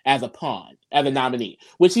up as a pawn, as a nominee,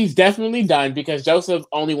 which he's definitely done because Joseph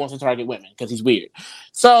only wants to target women because he's weird.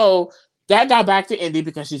 So that got back to Indy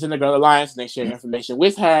because she's in the Girl Alliance and they shared information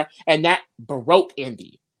with her, and that broke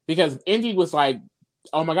Indy because Indy was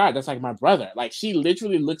oh my God, that's like my brother. Like, she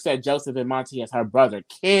literally looks at Joseph and Monty as her brother.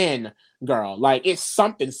 Ken, girl. Like, it's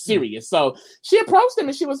something serious. So she approached him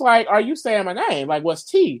and she was like, are you saying my name? Like, what's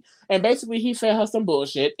T? And basically, he fed her some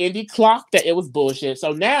bullshit. Indy clocked that it was bullshit.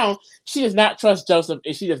 So now she does not trust Joseph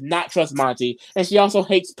and she does not trust Monty. And she also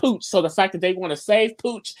hates Pooch. So the fact that they want to save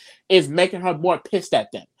Pooch is making her more pissed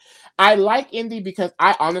at them. I like Indy because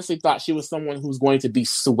I honestly thought she was someone who's going to be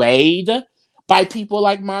swayed by people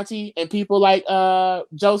like Monty and people like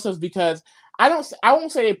Joseph, because I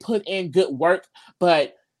won't say they put in good work,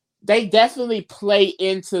 but they definitely play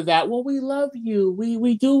into that. Well, we love you.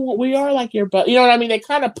 We are like your brother. You know what I mean? They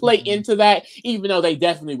kind of play into that, even though they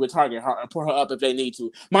definitely would target her and put her up if they need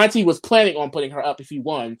to. Monty was planning on putting her up if he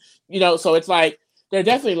won. You know, so it's like they're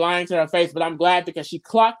definitely lying to her face, but I'm glad because she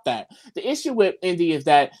clocked that. The issue with Indy is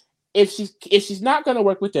that if she's not going to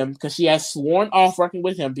work with them because she has sworn off working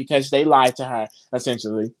with him because they lied to her,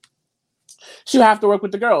 essentially, she'll have to work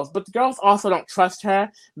with the girls. But the girls also don't trust her.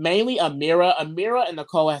 Mainly Amira. Amira and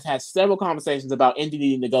Nicole has had several conversations about Indy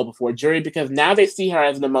needing to go before jury because now they see her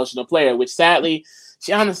as an emotional player, which sadly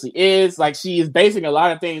she honestly is. Like, she is basing a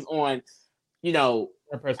lot of things on, you know,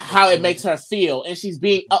 how it makes her feel, and she's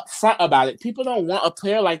being upfront about it. People don't want a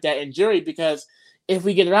player like that in jury because if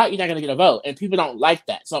we get it out, you're not going to get a vote, and people don't like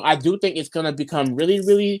that. So I do think it's going to become really,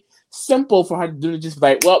 really simple for her to do, just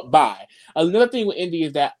like, well, bye. Another thing with Indy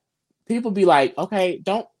is that people be like, okay,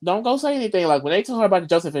 don't go say anything. Like, when they told her about the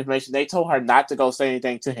Joseph information, they told her not to go say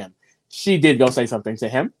anything to him. She did go say something to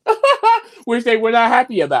him, which they were not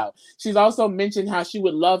happy about. She's also mentioned how she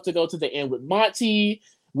would love to go to the end with Monty,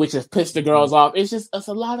 which has pissed the girls off. It's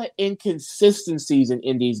a lot of inconsistencies in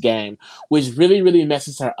Indy's game, which really, really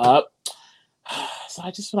messes her up. So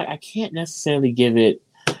I just feel like I can't necessarily give it.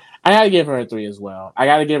 I gotta give her a 3 as well.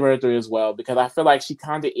 Because I feel like she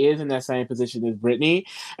kind of is in that same position as Brittany,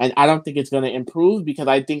 and I don't think it's going to improve because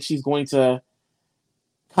I think she's going to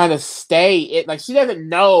kind of stay it. Like, she doesn't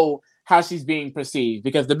know how she's being perceived,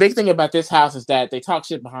 because the big thing about this house is that they talk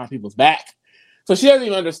shit behind people's back. So she doesn't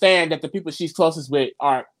even understand that the people she's closest with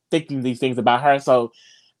aren't thinking these things about her. So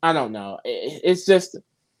I don't know. It's just,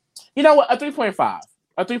 you know what, a 3.5.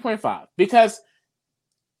 A 3.5. Because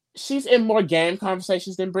she's in more game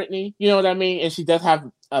conversations than Brittany. You know what I mean? And she does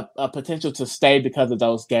have a potential to stay because of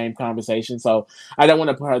those game conversations. So I don't want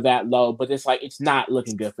to put her that low, but it's like, it's not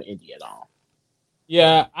looking good for Indy at all.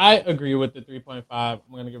 Yeah, I agree with the 3.5. I'm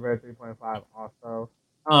going to give her a 3.5 also.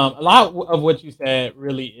 A lot of what you said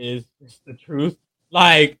really is just the truth.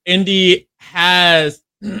 Like, Indy has,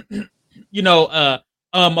 you know, a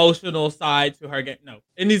emotional side to her game. No,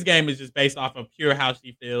 Indy's game is just based off of pure how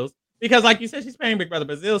she feels. Because, like you said, she's playing Big Brother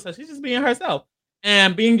Brazil, so she's just being herself.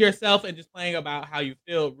 And being yourself and just playing about how you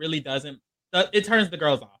feel really doesn't, it turns the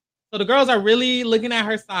girls off. So the girls are really looking at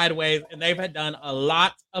her sideways, and they've had done a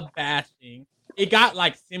lot of bashing. It got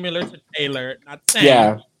like similar to Taylor, not the same.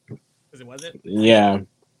 Yeah. Because it wasn't. Yeah.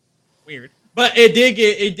 Weird. But it did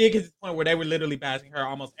get to the point where they were literally bashing her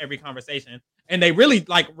almost every conversation. And they really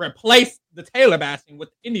like replaced the Taylor bashing with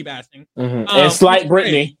the Indy bashing. Mm-hmm. And slight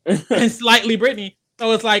Brittany. And slightly Brittany.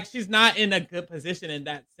 So it's like she's not in a good position in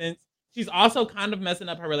that sense. She's also kind of messing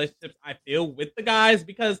up her relationships, I feel, with the guys,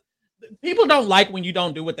 because people don't like when you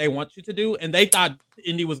don't do what they want you to do. And they thought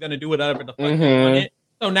Indy was going to do whatever the fuck they wanted.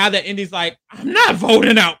 So now that Indy's like, I'm not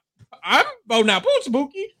voting out. I'm voting out Pooch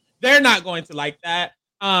Spooky. They're not going to like that.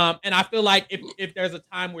 And I feel like if there's a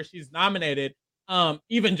time where she's nominated,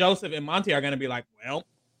 even Joseph and Monty are going to be like, well,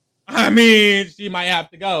 I mean, she might have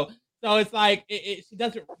to go. So it's like she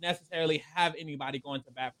doesn't necessarily have anybody going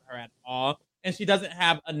to bat for her at all. And she doesn't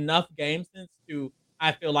have enough game sense to,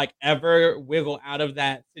 I feel like, ever wiggle out of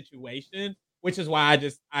that situation, which is why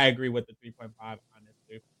I agree with the 3.5,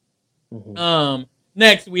 honestly. Mm-hmm.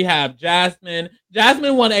 Next, we have Jasmine.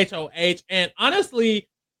 Jasmine won HOH. And honestly,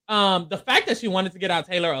 the fact that she wanted to get out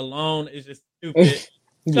Taylor alone is just stupid.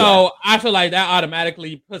 Yeah. So I feel like that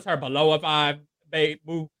automatically puts her below a 5, babe.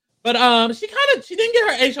 Boo. But she didn't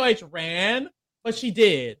get her HOH ran, but she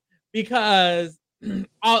did. Because,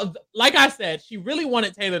 like I said, she really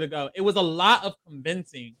wanted Taylor to go. It was a lot of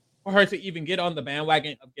convincing for her to even get on the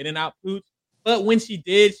bandwagon of getting out Pooch. But when she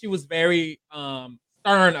did, she was very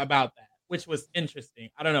stern about that, which was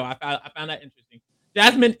interesting. I don't know. I found that interesting.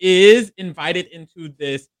 Jasmine is invited into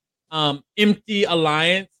this empty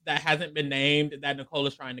alliance that hasn't been named that Nicole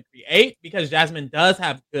is trying to create, because Jasmine does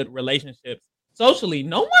have good relationships socially.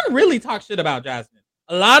 No one really talks shit about Jasmine.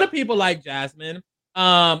 A lot of people like Jasmine.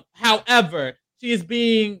 However, she is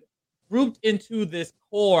being grouped into this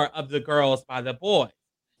core of the girls by the boys.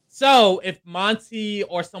 So if Monty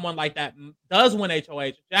or someone like that does win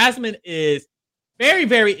HOH, Jasmine is very,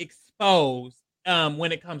 very exposed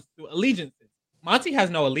when it comes to allegiances. Monty has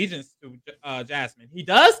no allegiance to Jasmine. He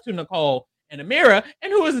does to Nicole and Amira.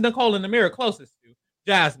 And who is Nicole and Amira closest to?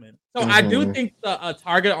 Jasmine. So I do think the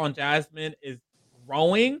target on Jasmine is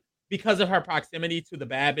growing because of her proximity to the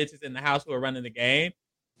bad bitches in the house who are running the game.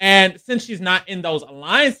 And since she's not in those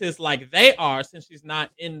alliances like they are, since she's not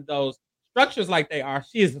in those structures like they are,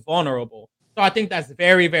 she is vulnerable. So I think that's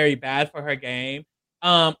very, very bad for her game.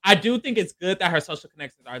 I do think it's good that her social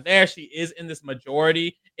connections are there. She is in this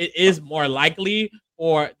majority. It is more likely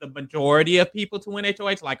for the majority of people to win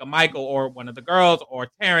HOH, like a Michael or one of the girls or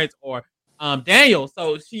Terrence or Daniel.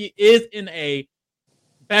 So she is in a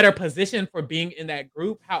better position for being in that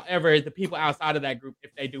group. However, the people outside of that group, if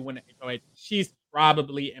they do win an HOH, she's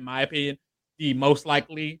probably, in my opinion, the most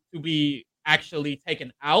likely to be actually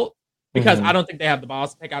taken out because I don't think they have the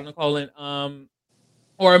balls to take out Nicole and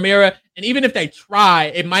or Amira. And even if they try,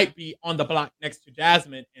 it might be on the block next to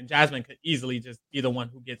Jasmine, and Jasmine could easily just be the one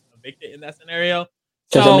who gets evicted in that scenario.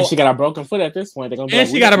 Because I mean, she got a broken foot at this point. They're gonna be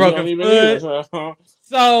she got a broken foot.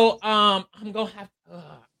 So I'm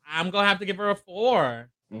gonna have to give her a 4.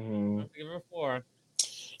 Give her a 4.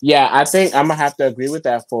 Yeah, I think I'm gonna have to agree with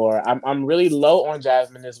that 4. I'm really low on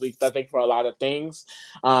Jasmine this week. I think for a lot of things.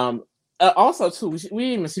 Also, too, we didn't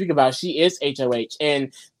even speak about she is HOH,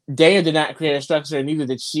 and Daniel did not create a structure, and neither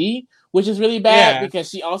did she, which is really bad because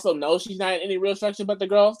she also knows she's not in any real structure but the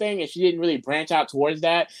girls thing, and she didn't really branch out towards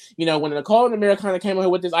that. You know, when Nicole and Amira kind of came over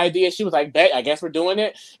with this idea, she was like, bet, I guess we're doing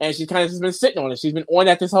it, and she kind of just been sitting on it. She's been on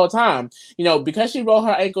that this whole time. You know, because she rolled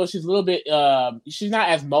her ankle, she's a little bit, she's not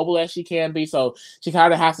as mobile as she can be, so she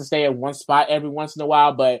kind of has to stay at one spot every once in a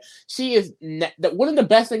while, but she is, one of the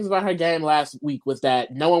best things about her game last week was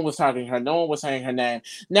that no one was targeting her, no one was saying her name.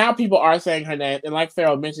 Now people are saying her name, and like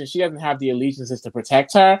Farrell mentioned, she doesn't have the allegiances to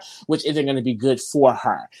protect her, which isn't going to be good for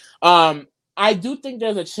her. I do think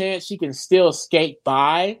there's a chance she can still skate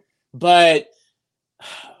by, but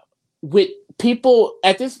with people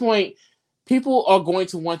at this point, people are going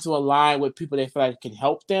to want to align with people they feel like can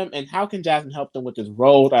help them. And how can Jasmine help them with this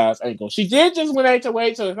rolled ass ankle? She did just win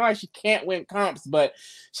HOH, so it's not like she can't win comps, but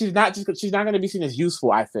she's not going to be seen as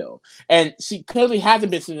useful, I feel. And she clearly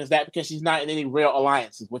hasn't been seen as that because she's not in any real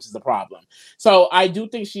alliances, which is the problem. So I do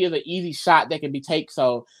think she is an easy shot that can be taken.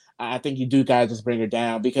 So I think you do guys just bring her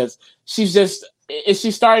down because she's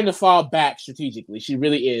starting to fall back strategically. She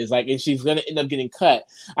really is. Like, and she's going to end up getting cut.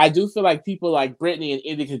 I do feel like people like Brittany and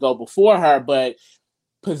Indy could go before her, but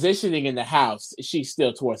positioning in the house, she's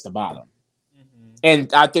still towards the bottom.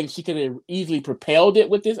 And I think she could have easily propelled it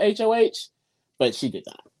with this HOH, but she did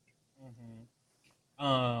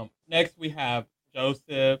not. Next we have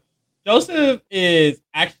Joseph. Joseph is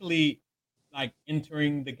actually like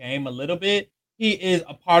entering the game a little bit. He is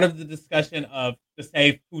a part of the discussion of the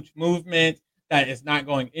Save Pooch movement that is not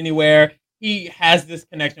going anywhere. He has this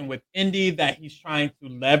connection with Indy that he's trying to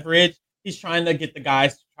leverage. He's trying to get the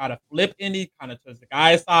guys to try to flip Indy kind of towards the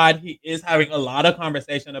guy's side. He is having a lot of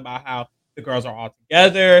conversation about how the girls are all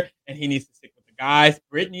together and he needs to stick with the guys.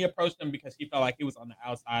 Brittany approached him because he felt like he was on the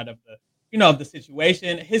outside of the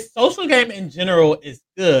situation. His social game in general is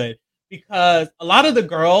good because a lot of the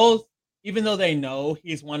girls, even though they know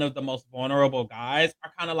he's one of the most vulnerable guys,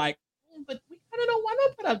 are kind of like, but we kind of don't want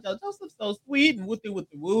to put up Joe. Joseph's so sweet and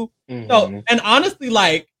woo. So, and honestly,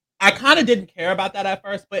 like, I kind of didn't care about that at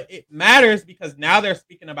first, but it matters because now they're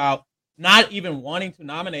speaking about not even wanting to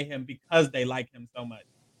nominate him because they like him so much.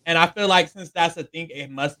 And I feel like since that's a thing,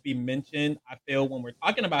 it must be mentioned, I feel, when we're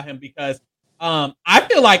talking about him because I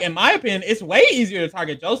feel like, in my opinion, it's way easier to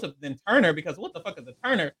target Joseph than Turner because what the fuck is a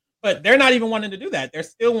Turner? But they're not even wanting to do that. They're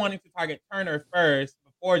still wanting to target Turner first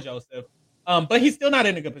before Joseph. But he's still not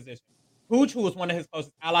in a good position. Pooch, who is one of his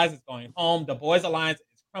closest allies, is going home. The boys' alliance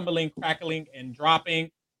is crumbling, crackling, and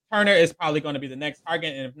dropping. Turner is probably going to be the next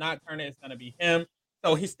target. And if not Turner, it's going to be him.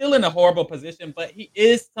 So he's still in a horrible position, but he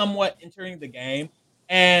is somewhat entering the game.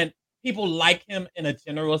 And people like him in a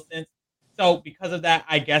general sense. So because of that,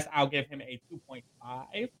 I guess I'll give him a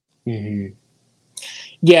 2.5.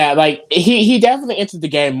 Yeah, like he definitely entered the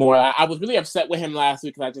game more. I was really upset with him last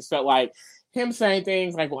week because I just felt like him saying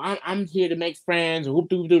things like, well, I'm here to make friends, or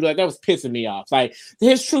like that was pissing me off. Like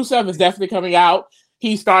his true self is definitely coming out.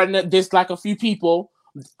 He's starting to dislike a few people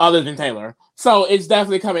other than Taylor. So it's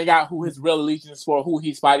definitely coming out who his real allegiance is for, who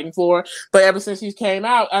he's fighting for. But ever since he's came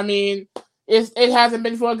out, I mean, it hasn't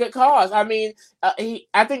been for a good cause. I mean,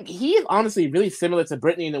 I think he is honestly really similar to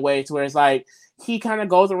Brittany in a way to where it's like he kind of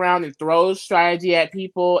goes around and throws strategy at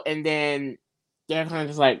people and then they're kind of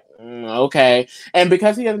just like, okay. And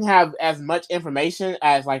because he doesn't have as much information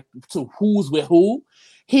as like to who's with who,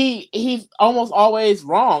 he's almost always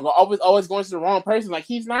wrong or always going to the wrong person. Like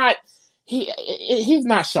he he's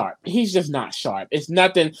not sharp. He's just not sharp. It's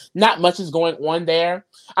nothing. Not much is going on there.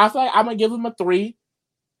 I feel like I'm gonna give him a 3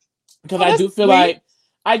 because I that's do feel sweet. like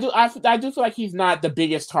I do feel like he's not the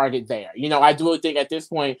biggest target there. You know, I do think at this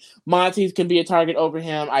point Monty can be a target over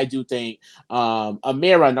him. I do think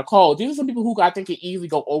Amira, Nicole, these are some people who I think can easily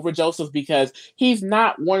go over Joseph because he's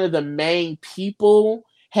not one of the main people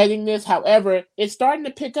heading this. However, it's starting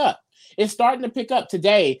to pick up. It's starting to pick up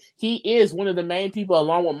today. He is one of the main people,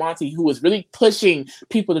 along with Monty, who is really pushing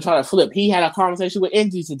people to try to flip. He had a conversation with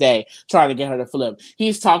Indy today, trying to get her to flip.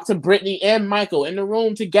 He's talked to Brittany and Michael in the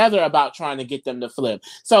room together about trying to get them to flip.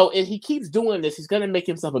 So if he keeps doing this, he's going to make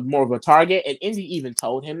himself more of a target. And Indy even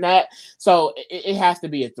told him that. So it has to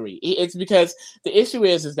be a 3. It's because the issue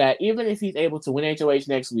is that even if he's able to win HOH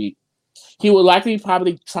next week, he will likely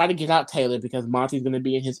probably try to get out Taylor because Monty's going to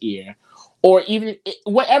be in his ear. Or even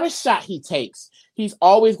whatever shot he takes, he's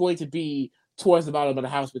always going to be towards the bottom of the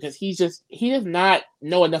house because he does not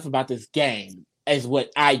know enough about this game as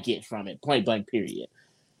what I get from it, point blank, period.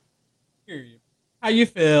 How you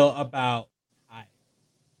feel about Kyle?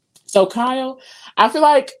 So Kyle, I feel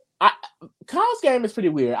like Kyle's game is pretty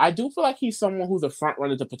weird. I do feel like he's someone who's a front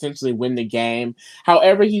runner to potentially win the game.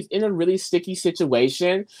 However, he's in a really sticky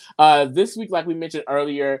situation. This week, like we mentioned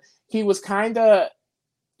earlier, he was kind of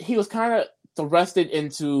thrusted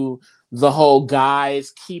into the whole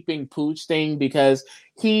guys keeping Pooch thing because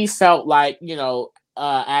he felt like,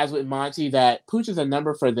 as with Monty, that Pooch is a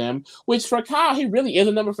number for them, which for Kyle, he really is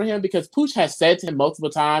a number for him because Pooch has said to him multiple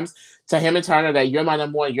times, to him and Turner, that you're my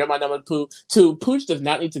number one, you're my number two. Pooch does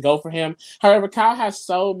not need to go for him. However, Kyle has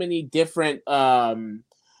so many different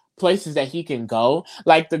places that he can go.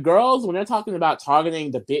 Like the girls, when they're talking about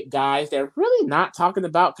targeting the big guys, they're really not talking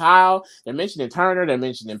about Kyle. They're mentioning Turner, they're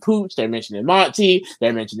mentioning Pooch, they're mentioning Monty,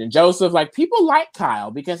 they're mentioning Joseph. Like people like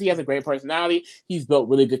Kyle because he has a great personality. He's built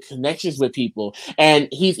really good connections with people. And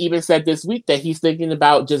he's even said this week that he's thinking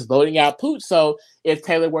about just voting out Pooch. So if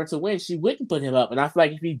Taylor were to win, she wouldn't put him up. And I feel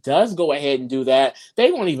like if he does go ahead and do that,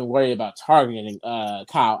 they won't even worry about targeting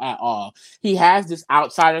Kyle at all. He has this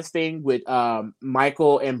outsiders thing with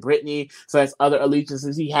Michael and Brittany, so that's other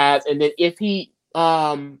allegiances he has. And then if he,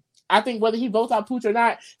 I think whether he votes out Pooch or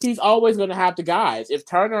not, he's always going to have the guys. If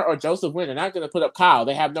Turner or Joseph win, they're not going to put up Kyle.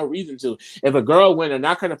 They have no reason to. If a girl win, they're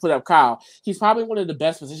not going to put up Kyle. He's probably one of the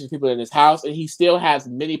best positioned people in his house, and he still has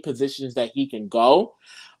many positions that he can go.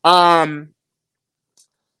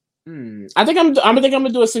 I think I'm gonna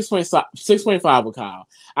do a 6.5 with Kyle.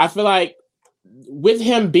 I feel like with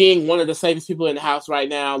him being one of the safest people in the house right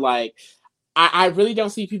now, like I really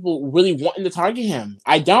don't see people really wanting to target him.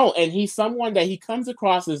 I don't. And he's someone that he comes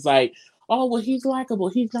across as like, oh, well, he's likable.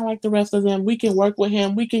 He's not like the rest of them. We can work with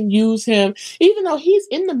him. We can use him. Even though he's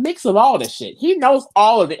in the mix of all this shit. He knows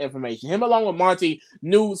all of the information. Him along with Monty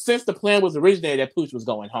knew since the plan was originated that Pooch was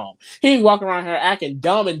going home. He's walking around here acting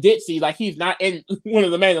dumb and ditzy like he's not in one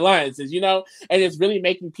of the main alliances, And it's really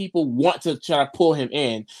making people want to try to pull him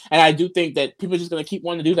in. And I do think that people are just going to keep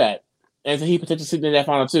wanting to do that. And so he potentially sitting in that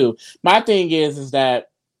final too. My thing is that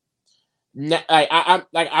I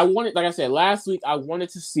wanted, like I said last week, I wanted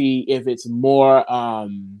to see if it's more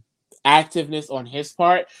activeness on his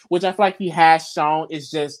part, which I feel like he has shown.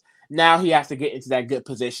 It's just now he has to get into that good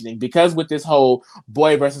positioning because with this whole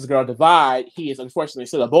boy versus girl divide, he is unfortunately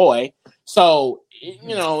still a boy. So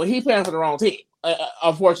he playing for the wrong team.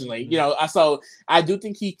 Unfortunately, so I do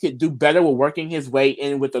think he could do better with working his way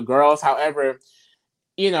in with the girls. However,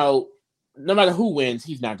 no matter who wins,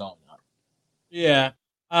 he's not going up. Yeah,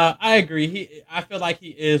 I agree. I feel like he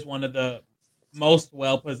is one of the most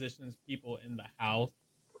well-positioned people in the house.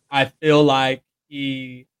 I feel like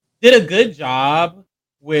he did a good job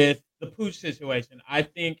with the Pooch situation. I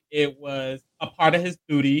think it was a part of his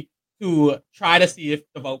duty to try to see if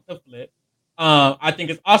the vote could flip. I think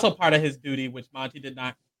it's also part of his duty, which Monty did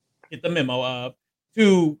not get the memo of,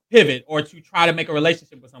 to pivot or to try to make a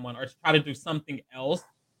relationship with someone or to try to do something else.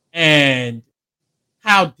 And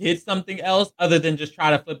Kyle did something else other than just try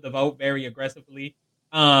to flip the vote very aggressively.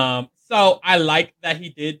 So I like that he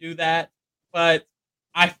did do that, but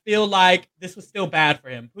I feel like this was still bad for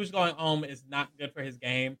him. Who's going home is not good for his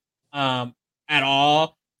game at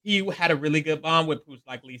all. He had a really good bond with Pooch,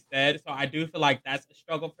 like Lee said. So I do feel like that's a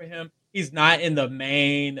struggle for him. He's not in the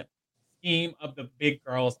main scheme of the Big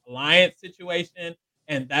Girls Alliance situation,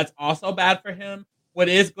 and that's also bad for him. What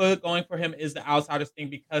is good going for him is the outsiders thing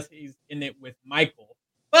because he's in it with Michael.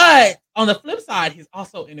 But on the flip side, he's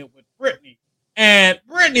also in it with Brittany. And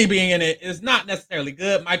Brittany being in it is not necessarily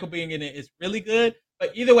good. Michael being in it is really good.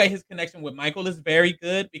 But either way, his connection with Michael is very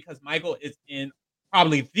good because Michael is in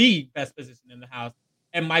probably the best position in the house.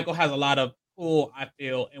 And Michael has a lot of pull, I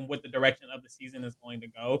feel, in what the direction of the season is going to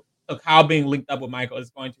go. So Kyle being linked up with Michael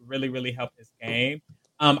is going to really, really help his game.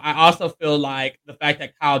 I also feel like the fact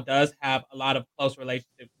that Kyle does have a lot of close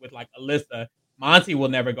relationships with like Alyssa, Monty will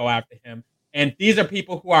never go after him. And these are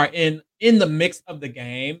people who are in the mix of the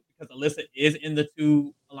game because Alyssa is in the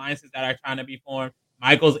two alliances that are trying to be formed.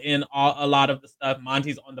 Michael's in a lot of the stuff.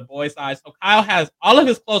 Monty's on the boy side. So Kyle has all of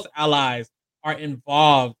his close allies are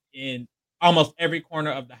involved in almost every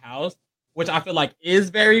corner of the house, which I feel like is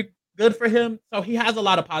very good for him. So he has a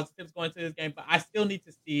lot of positives going to his game, but I still need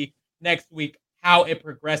to see next week how it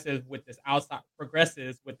progresses with this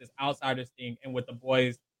outsiders thing and with the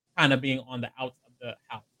boys kind of being on the outs of the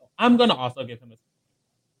house. So I'm gonna also give him a 6.5,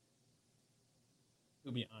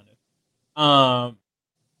 to be honest.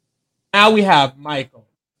 Now we have Michael.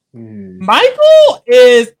 Michael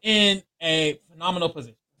is in a phenomenal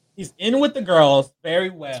position. He's in with the girls very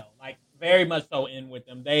well, like very much so in with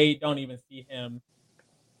them. They don't even see him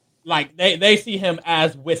like they see him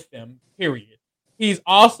as with them, period. He's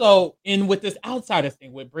also in with this outsiders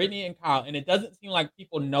thing with Brittany and Kyle, and it doesn't seem like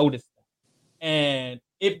people notice that. And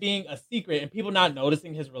it being a secret and people not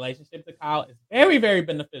noticing his relationship to Kyle is very, very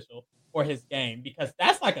beneficial for his game because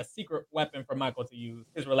that's like a secret weapon for Michael to use,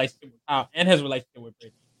 his relationship with Kyle and his relationship with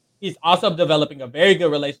Brittany. He's also developing a very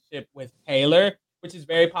good relationship with Taylor, which is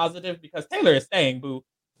very positive because Taylor is staying, boo.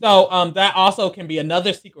 So that also can be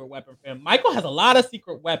another secret weapon for him. Michael has a lot of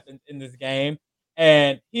secret weapons in this game,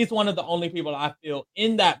 and he's one of the only people I feel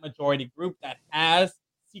in that majority group that has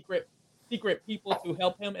secret people to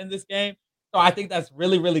help him in this game. So I think that's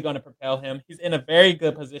really, really going to propel him. He's in a very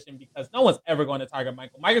good position because no one's ever going to target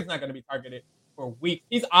Michael. Michael's not going to be targeted for weeks.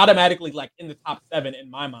 He's automatically like in the top 7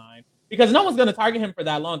 in my mind because no one's going to target him for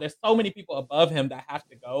that long. There's so many people above him that have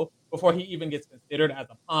to go before he even gets considered as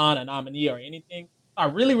a pawn, a nominee, or anything. So I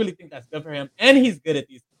really, really think that's good for him. And he's good at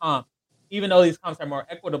these comps. Even though these comps are more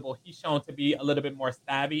equitable, he's shown to be a little bit more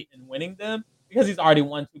savvy in winning them because he's already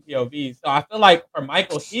won 2 POVs. So I feel like for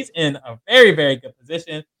Michael, he's in a very, very good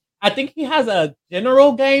position. I think he has a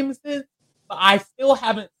general game sense, but I still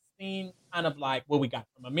haven't seen kind of like what we got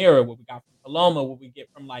from Amira, what we got from Paloma, what we get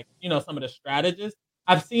from like, some of the strategists.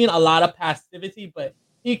 I've seen a lot of passivity, but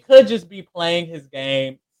he could just be playing his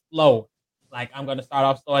game slower. Like, I'm going to start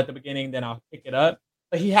off slow at the beginning, then I'll pick it up.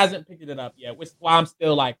 But he hasn't picked it up yet, which is why I'm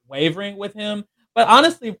still like wavering with him. But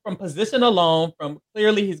honestly, from position alone, from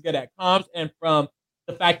clearly he's good at comps, and from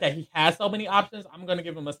the fact that he has so many options, I'm going to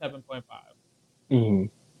give him a 7.5. Mm-hmm.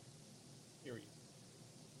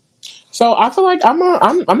 So I feel like I'm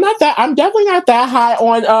definitely not that high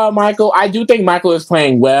on Michael. I do think Michael is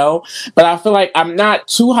playing well, but I feel like I'm not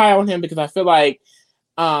too high on him because I feel like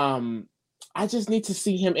I just need to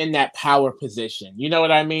see him in that power position. You know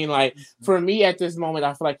what I mean? Like, for me at this moment,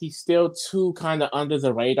 I feel like he's still too kind of under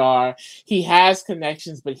the radar. He has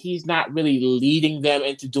connections, but he's not really leading them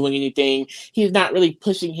into doing anything. He's not really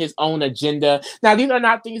pushing his own agenda. Now, these are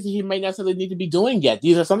not things that he may necessarily need to be doing yet.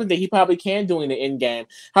 These are something that he probably can do in the end game.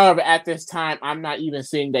 However, at this time, I'm not even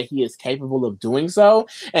seeing that he is capable of doing so.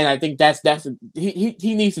 And I think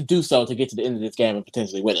he needs to do so to get to the end of this game and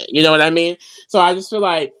potentially win it. You know what I mean? So I just feel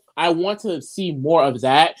like I want to see more of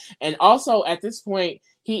that. And also, at this point,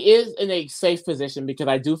 he is in a safe position because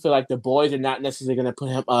I do feel like the boys are not necessarily going to put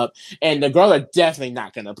him up, and the girls are definitely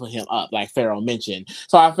not going to put him up, like Pharaoh mentioned.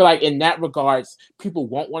 So I feel like in that regards, people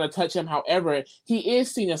won't want to touch him. However, he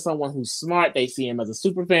is seen as someone who's smart. They see him as a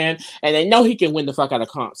super fan, and they know he can win the fuck out of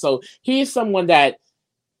comp. So he is someone that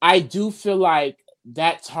I do feel like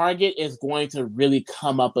that target is going to really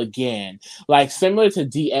come up again. Like, similar to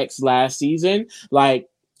DX last season, like,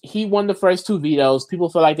 he won the first 2 vetoes. People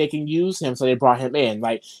feel like they can use him, so they brought him in.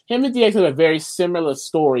 Like, him and DX have a very similar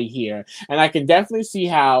story here. And I can definitely see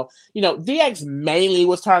how, DX mainly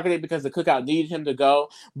was targeted because the cookout needed him to go.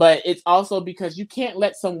 But it's also because you can't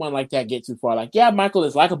let someone like that get too far. Like, yeah, Michael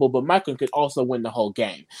is likable, but Michael could also win the whole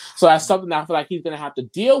game. So that's something that I feel like he's going to have to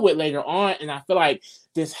deal with later on. And I feel like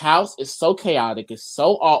this house is so chaotic, it's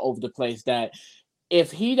so all over the place that if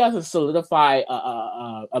he doesn't solidify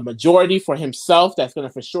a majority for himself, that's going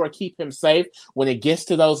to for sure keep him safe when it gets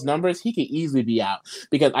to those numbers, he could easily be out.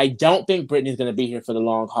 Because I don't think Brittany's going to be here for the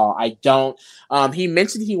long haul. I don't. He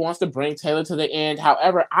mentioned he wants to bring Taylor to the end.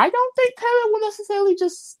 However, I don't think Taylor will necessarily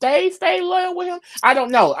just stay loyal with him. I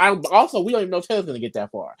don't know. We don't even know if Taylor's going to get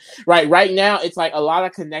that far. Right now, it's like a lot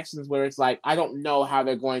of connections where it's like, I don't know how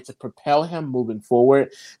they're going to propel him moving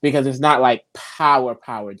forward because it's not like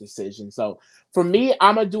power decision. So, for me,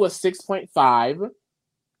 I'm going to do a 6.5.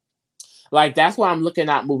 Like, that's what I'm looking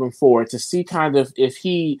at moving forward to see kind of if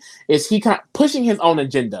he kind of pushing his own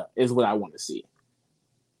agenda is what I want to see.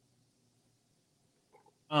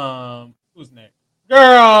 Who's next?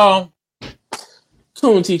 Girl.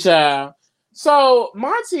 Coontie child. So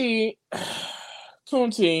Monty,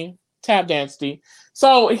 Coontie, tap dancey.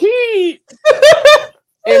 So he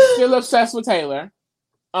is still obsessed with Taylor.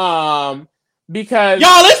 Because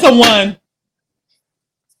y'all, listen one.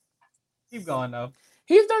 Keep going though.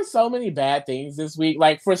 He's done so many bad things this week.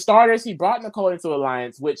 Like, for starters, he brought Nicole into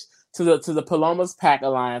alliance, which to the Palomas Pack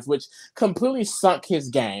alliance, which completely sunk his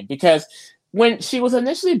game. Because when she was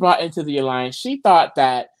initially brought into the alliance, she thought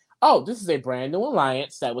that, oh, this is a brand new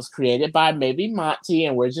alliance that was created by maybe Monty,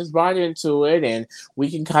 and we're just brought into it, and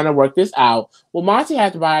we can kind of work this out. Well, Monty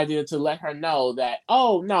had the right idea to let her know that,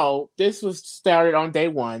 oh no, this was started on day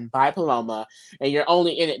one by Paloma, and you're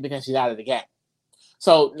only in it because she's out of the game.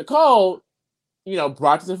 So Nicole,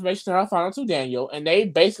 brought this information to her final to Daniel, and they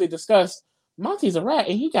basically discussed Monty's a rat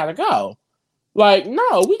and he gotta go. Like,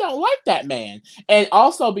 no, we don't like that man. And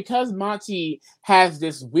also because Monty has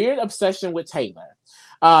this weird obsession with Taylor.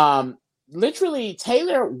 Literally,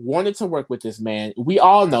 Taylor wanted to work with this man. We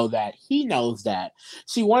all know that. He knows that.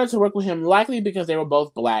 She wanted to work with him likely because they were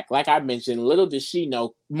both black. Like I mentioned, little did she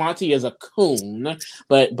know Monty is a coon,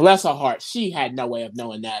 but bless her heart, she had no way of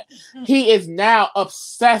knowing that. He is now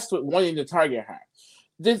obsessed with wanting to target her.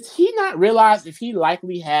 Does he not realize if he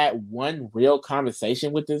likely had one real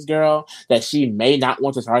conversation with this girl that she may not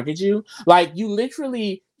want to target you? Like, you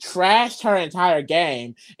literally trashed her entire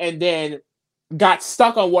game and then got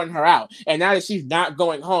stuck on wanting her out. And now that she's not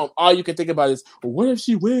going home, all you can think about is, well, what if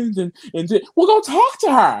she wins we'll go talk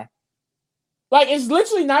to her. Like, it's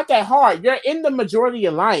literally not that hard. You're in the majority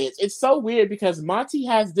alliance. It's so weird because Monty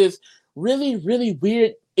has this really, really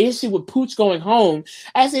weird issue with Pooch going home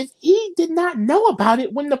as if he did not know about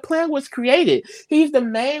it when the plan was created. He's the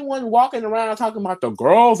main one walking around talking about the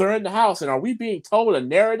girls are in the house and are we being told a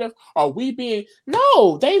narrative?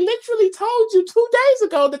 No, they literally told you 2 days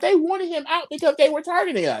ago that they wanted him out because they were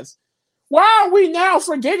targeting us. Why are we now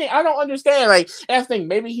forgetting? I don't understand. Like, I think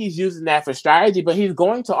maybe he's using that for strategy, but he's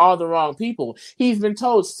going to all the wrong people. He's been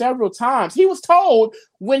told several times. He was told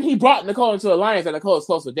when he brought Nicole into alliance that Nicole is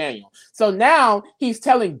close with Daniel. So now he's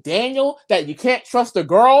telling Daniel that you can't trust the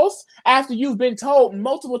girls after you've been told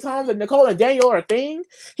multiple times that Nicole and Daniel are a thing.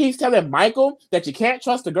 He's telling Michael that you can't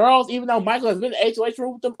trust the girls, even though Michael has been in the HOH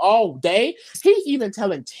room with them all day. He's even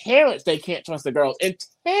telling Terrence they can't trust the girls, and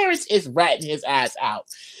Terrence is ratting his ass out.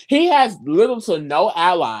 He has little to no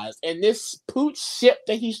allies, and this Pooch ship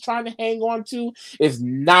that he's trying to hang on to is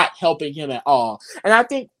not helping him at all. And I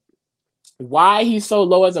think why he's so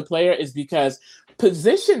low as a player is because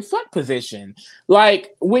fuck position.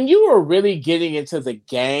 Like, when you are really getting into the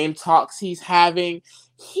game talks he's having,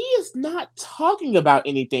 he is not talking about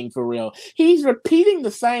anything for real. He's repeating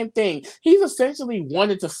the same thing. He's essentially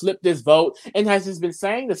wanted to flip this vote and has just been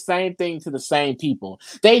saying the same thing to the same people.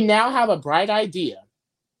 They now have a bright idea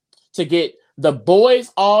to get the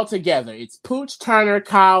boys all together. It's Pooch, Turner,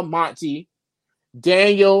 Kyle, Monty,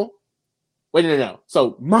 Daniel. Wait, no.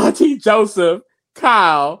 So Monty, Joseph,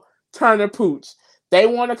 Kyle, Turner, Pooch. They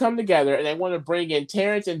want to come together and they want to bring in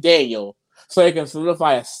Terrence and Daniel so they can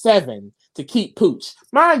solidify a 7 to keep Pooch.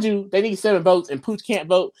 Mind you, they need 7 votes and Pooch can't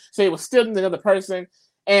vote, so it was still another person.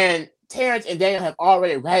 And Terrence and Daniel have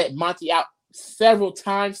already ratted Monty out several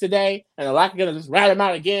times today, and they're like gonna just rat him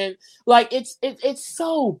out again. Like, it's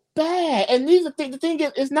so bad. And the thing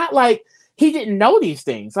is, it's not like he didn't know these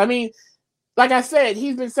things. I mean, like I said,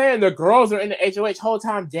 he's been saying the girls are in the HOH whole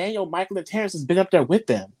time. Daniel, Michael, and Terrence has been up there with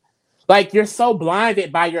them. Like, you're so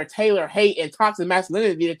blinded by your Taylor hate and toxic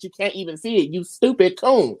masculinity that you can't even see it, you stupid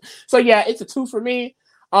coon. So yeah, it's a 2 for me.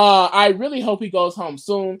 I really hope he goes home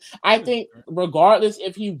soon. I think regardless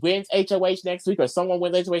if he wins HOH next week or someone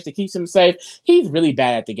wins HOH that keeps him safe, he's really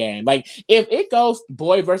bad at the game. Like, if it goes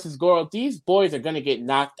boy versus girl, these boys are going to get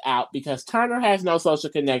knocked out because Turner has no social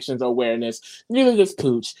connections or awareness. Neither does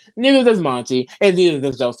Pooch. Neither does Monty. And neither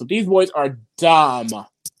does Joseph. These boys are dumb.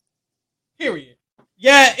 Period.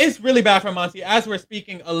 Yeah, it's really bad for Monty. As we're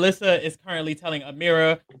speaking, Alyssa is currently telling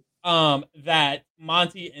Amira that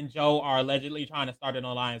Monty and Joe are allegedly trying to start an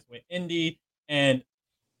alliance with Indy, and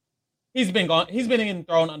he's been getting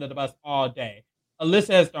thrown under the bus all day. Alyssa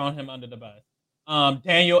has thrown him under the bus.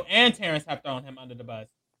 Daniel and Terrence have thrown him under the bus.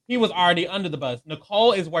 He was already under the bus.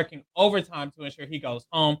 Nicole is working overtime to ensure he goes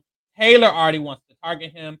home. Taylor already wants to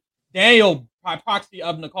target him. Daniel, by proxy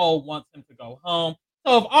of Nicole, wants him to go home.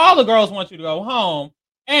 So if all the girls want you to go home,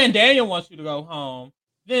 and Daniel wants you to go home,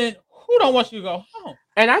 then who don't want you to go home?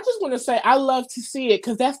 And I just want to say, I love to see it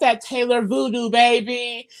because that's that Taylor voodoo,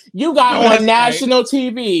 baby. You got on national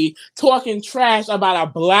TV talking trash about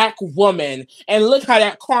a black woman, and look how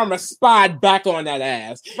that karma spied back on that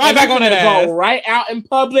ass. Right back on that ass. Go right out in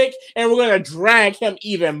public, and we're gonna drag him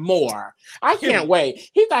even more. I can't wait.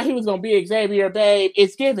 He thought he was gonna be Xavier, babe.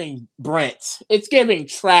 It's giving Brent. It's giving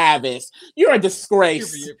Travis. You're a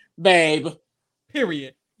disgrace, babe.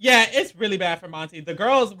 Period. Yeah, it's really bad for Monty. The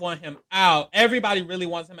girls want him out. Everybody really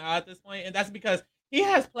wants him out at this point, and that's because he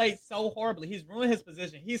has played so horribly. He's ruined his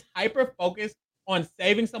position. He's hyper-focused on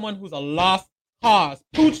saving someone who's a lost cause.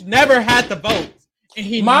 Pooch never had the votes, and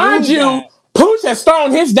he mind you, that. Pooch has thrown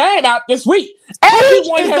his name out this week.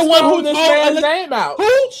 Everyone has thrown this man's name out.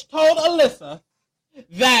 Pooch told Alyssa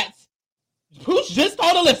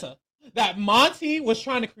that Monty was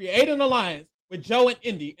trying to create an alliance with Joe and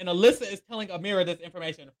Indy, and Alyssa is telling Amira this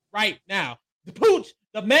information right now. The Pooch,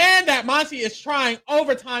 the man that Monty is trying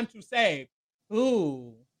overtime to save.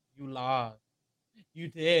 Ooh, you lost. You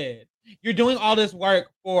did. You're doing all this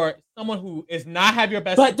work for someone who is not have your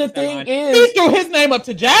best. But the thing is, he threw his name up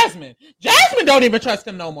to Jasmine. Jasmine don't even trust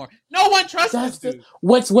him no more. No one trusts this dude.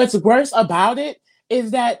 What's worse about it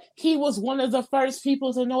is that he was one of the first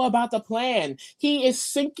people to know about the plan. He is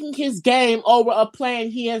sinking his game over a plan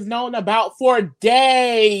he has known about for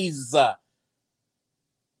days.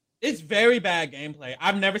 It's very bad gameplay.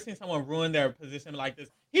 I've never seen someone ruin their position like this.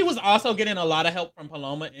 He was also getting a lot of help from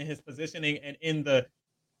Paloma in his positioning and in the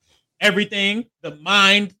everything, the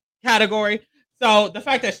mind category. So the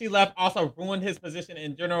fact that she left also ruined his position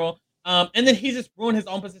in general. And then he just ruined his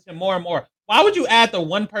own position more and more. Why would you add the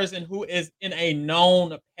one person who is in a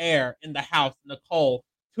known pair in the house, Nicole,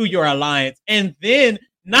 to your alliance and then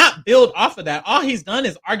not build off of that? All he's done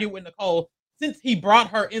is argue with Nicole since he brought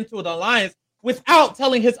her into the alliance without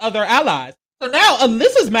telling his other allies. So now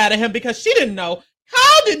Alyssa's mad at him because she didn't know.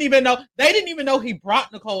 Kyle didn't even know. They didn't even know he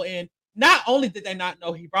brought Nicole in. Not only did they not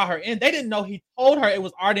know he brought her in, they didn't know he told her it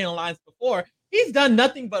was already in alliance before. He's done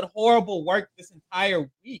nothing but horrible work this entire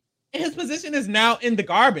week. And his position is now in the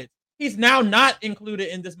garbage. He's now not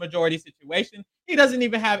included in this majority situation. He doesn't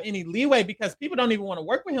even have any leeway because people don't even want to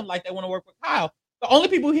work with him like they want to work with Kyle. The only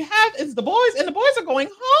people he has is the boys, and the boys are going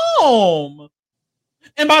home.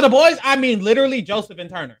 And by the boys, I mean literally Joseph and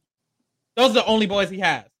Turner. Those are the only boys he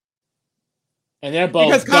has. And they're both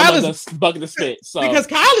because Kyle is bucket of spit. So. Because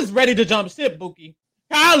Kyle is ready to jump ship, Buki.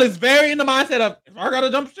 Kyle is very in the mindset of, if I gotta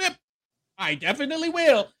jump ship, I definitely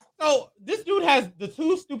will. So this dude has the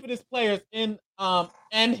two stupidest players in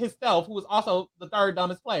and himself, who is also the third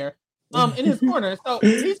dumbest player, in his corner. So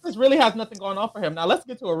he just really has nothing going on for him. Now let's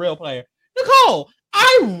get to a real player. Nicole,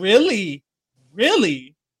 I really,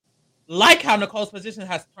 really like how Nicole's position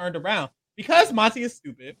has turned around. Because Monty is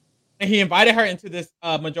stupid and he invited her into this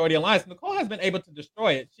majority alliance, Nicole has been able to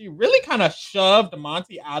destroy it. She really kind of shoved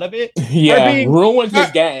Monty out of it. Yeah, ruined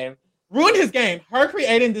his game. Ruined his game. Her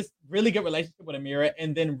creating this really good relationship with Amira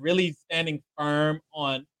and then really standing firm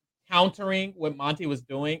on countering what Monty was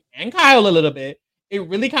doing and Kyle a little bit. It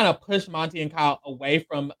really kind of pushed Monty and Kyle away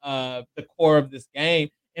from the core of this game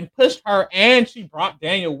and pushed her, and she brought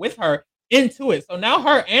Daniel with her into it. So now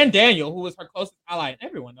her and Daniel, who was her closest ally, and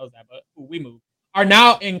everyone knows that, but who we moved, are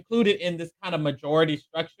now included in this kind of majority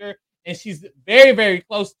structure. And she's very, very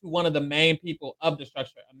close to one of the main people of the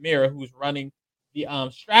structure, Amira, who's running the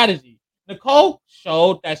strategy. Nicole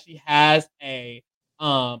showed that she has a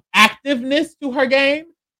activeness to her game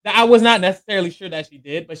that I was not necessarily sure that she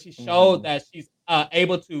did, but she showed that she's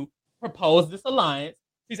able to propose this alliance.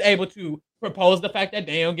 She's able to propose the fact that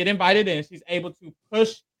Daniel get invited in. She's able to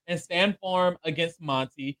push and stand firm against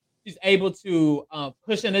Monty. She's able to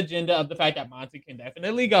push an agenda of the fact that Monty can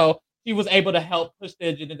definitely go. She was able to help push the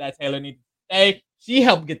agenda that Taylor needed to stay. She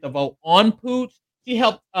helped get the vote on Pooch. She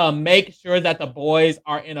helped make sure that the boys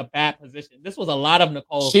are in a bad position. This was a lot of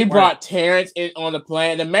Nicole's She brought Terrence in on the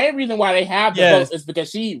plan. The main reason why they have the votes is because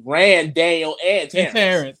she ran Daniel and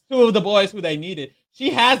Terrence. Two of the boys who they needed.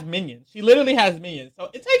 She has minions. She literally has minions. So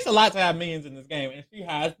it takes a lot to have minions in this game, and she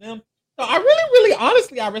has them. So I really, really,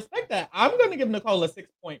 honestly, I respect that. I'm going to give Nicole a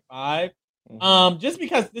 6.5, just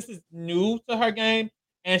because this is new to her game,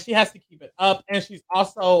 and she has to keep it up, and she's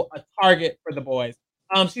also a target for the boys.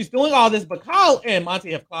 She's doing all this, but Kyle and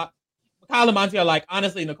Monty have clocked. Kyle and Monty are like,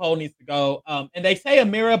 honestly, Nicole needs to go. And they say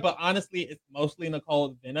Amira, but honestly, it's mostly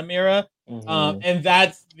Nicole than Amira. And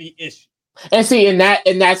that's the issue. And see, and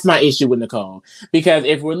that's my issue with Nicole. Because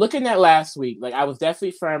if we're looking at last week, like I was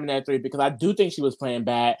definitely firm in that 3 because I do think she was playing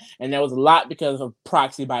bad, and there was a lot because of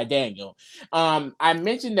proxy by Daniel. I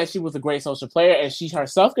mentioned that she was a great social player, and she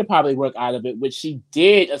herself could probably work out of it, which she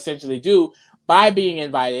did essentially do by being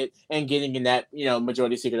invited and getting in that,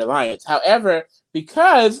 majority secret alliance. However,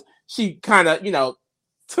 because she kind of,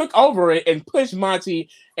 took over it and pushed Monty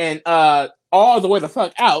and all the way the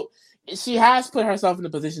fuck out, she has put herself in a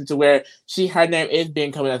position to where her name is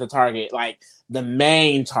being coming as a target, like the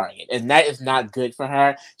main target, and that is not good for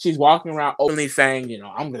her. She's walking around openly saying,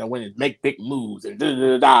 I'm gonna win and make big moves and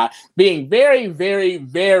being very, very,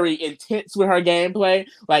 very intense with her gameplay.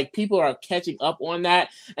 Like, people are catching up on that,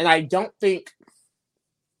 and I don't think,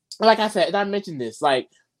 like I said, and I mentioned this, like,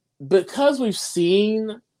 because we've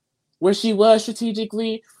seen where she was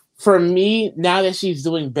strategically, for me, now that she's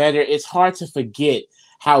doing better, it's hard to forget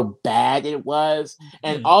how bad it was.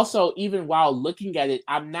 And also, even while looking at it,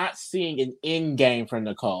 I'm not seeing an end game for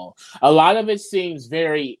Nicole. A lot of it seems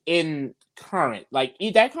very in current. Like,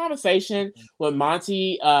 that conversation with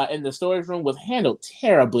Monty in the storage room was handled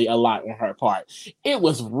terribly a lot on her part. It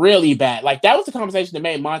was really bad. Like, that was the conversation that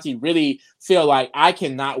made Monty really feel like, I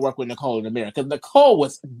cannot work with Nicole in the mirror, because Nicole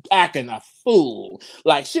was acting a fool.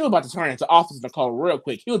 Like, she was about to turn into Officer Nicole real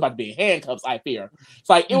quick. He was about to be in handcuffs, I fear. It's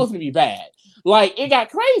like, it was going to be bad. Like, it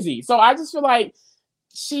got crazy. So I just feel like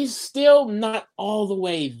she's still not all the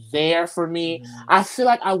way there for me. I feel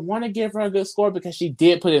like I want to give her a good score because she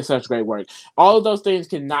did put in such great work. All of those things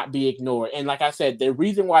cannot be ignored. And like I said, the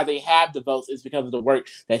reason why they have the votes is because of the work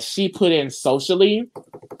that she put in socially.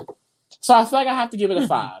 So I feel like I have to give it a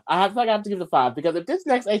 5. I feel like I have to give it a 5 because if this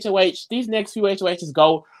next HOH, these next few HOHs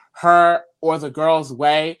go her or the girl's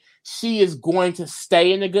way, she is going to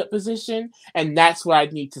stay in a good position, and that's what I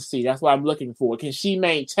need to see. That's what I'm looking for. Can she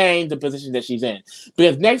maintain the position that she's in?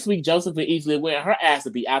 Because next week, Joseph would easily win. Her ass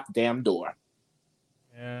would be out the damn door.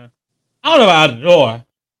 Yeah. I don't know about the door.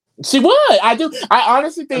 She would. I do. I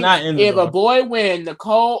honestly think if a boy wins,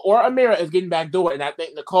 Nicole or Amira is getting back door, and I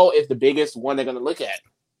think Nicole is the biggest one they're going to look at.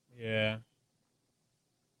 Yeah.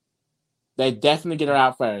 They definitely get her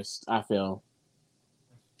out first, I feel.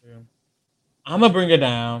 That's true. I'm going to bring her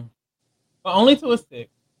down, but only to a 6.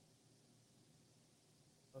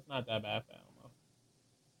 That's not that bad for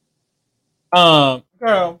Elmo.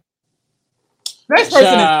 Girl. Next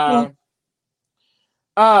person is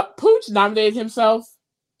Pooch. Pooch nominated himself.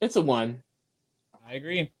 It's a 1. I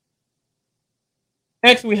agree.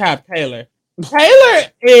 Next, we have Taylor. Taylor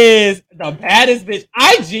is the baddest bitch.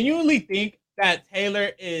 I genuinely think that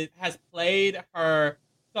Taylor has played her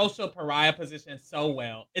social pariah position so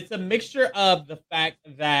well. It's a mixture of the fact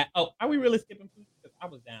that... Oh, are we really skipping Pooch? Because I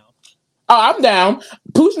was down. Oh, I'm down.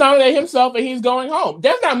 Pooch nominated himself and he's going home.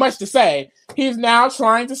 There's not much to say. He's now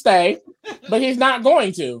trying to stay, but he's not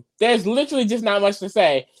going to. There's literally just not much to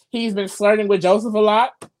say. He's been flirting with Joseph a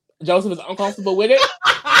lot. Joseph is uncomfortable with it.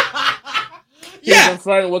 He's been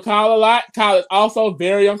flirting with Kyle a lot. Kyle is also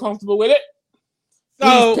very uncomfortable with it.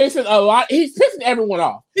 So he's pissing a lot. He's pissing everyone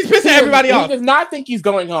off. He's pissing everybody off. He does not think he's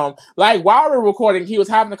going home. Like, while we're recording, he was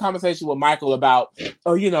having a conversation with Michael about,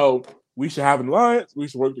 we should have an alliance. We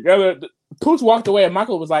should work together. Pooch walked away, and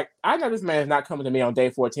Michael was like, I know this man is not coming to me on day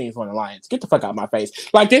 14 for an alliance. Get the fuck out of my face.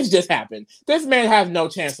 Like, this just happened. This man has no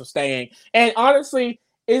chance of staying. And honestly,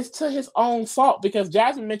 it's to his own fault, because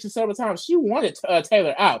Jasmine mentioned several times she wanted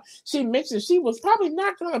Taylor out. She mentioned she was probably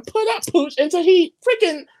not going to put up Pooch until he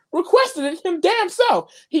freaking requested it him damn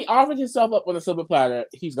self. He offered himself up on a silver platter.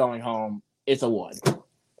 He's going home. It's a 1.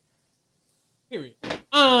 Period.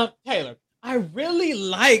 Taylor, I really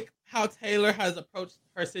like how Taylor has approached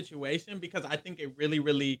her situation, because I think it really,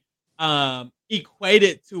 really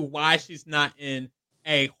equated to why she's not in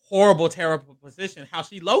a horrible, terrible position, how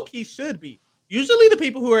she low-key should be. Usually the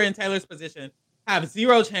people who are in Taylor's position have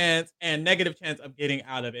 0 chance and negative chance of getting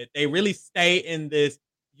out of it. They really stay in this,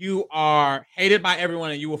 you are hated by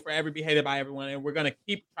everyone and you will forever be hated by everyone, and we're going to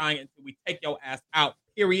keep trying until we take your ass out,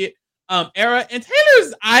 period, era. And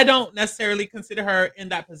Taylor's, I don't necessarily consider her in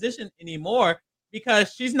that position anymore,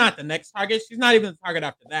 because she's not the next target. She's not even the target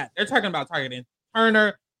after that. They're talking about targeting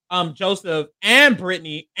Turner, Joseph, and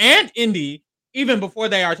Brittany, and Indy, even before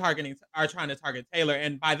they are trying to target Taylor.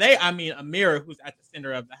 And by they, I mean Amira, who's at the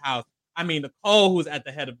center of the house. I mean Nicole, who's at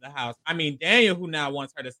the head of the house. I mean Daniel, who now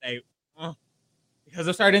wants her to stay because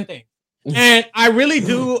of certain things. And I really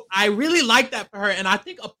like that for her. And I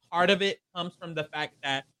think a part of it comes from the fact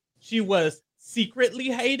that she was secretly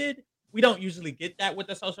hated. We don't usually get that with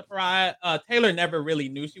the social pariah. Taylor never really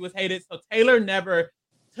knew she was hated. So Taylor never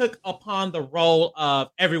took upon the role of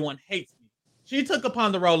everyone hates me. She took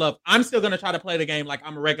upon the role of, I'm still going to try to play the game like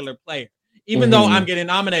I'm a regular player. Even though I'm getting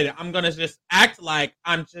nominated, I'm going to just act like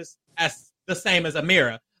I'm just as the same as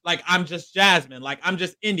Amira. Like, I'm just Jasmine. Like, I'm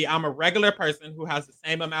just Indy. I'm a regular person who has the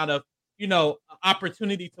same amount of,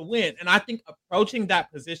 opportunity to win. And I think approaching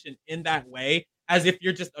that position in that way as if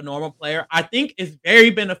you're just a normal player, I think is very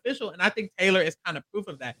beneficial. And I think Taylor is kind of proof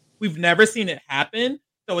of that. We've never seen it happen.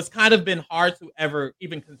 So it's kind of been hard to ever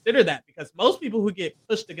even consider that because most people who get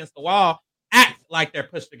pushed against the wall act like they're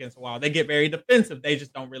pushed against the wall. They get very defensive. They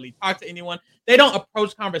just don't really talk to anyone. They don't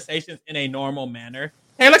approach conversations in a normal manner.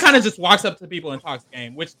 Taylor kind of just walks up to people and talks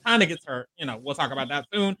game, which kind of gets her, we'll talk about that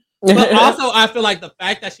soon. But also, I feel like the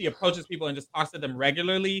fact that she approaches people and just talks to them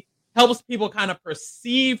regularly helps people kind of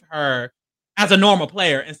perceive her as a normal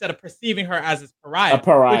player instead of perceiving her as this pariah. A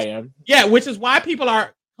pariah. Which is why people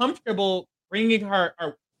are comfortable bringing her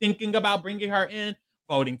or thinking about bringing her in,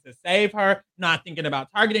 voting to save her, not thinking about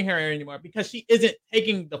targeting her anymore because she isn't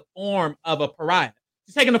taking the form of a pariah.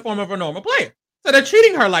 She's taking the form of a normal player. So they're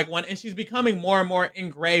treating her like one, and she's becoming more and more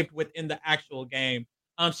engraved within the actual game.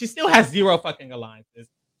 She still has 0 fucking alliances.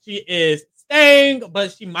 She is staying,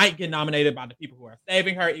 but she might get nominated by the people who are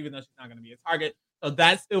saving her, even though she's not going to be a target. So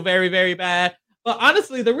that's still very, very bad. But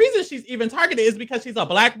honestly, the reason she's even targeted is because she's a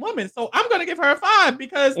black woman. So I'm going to give her a 5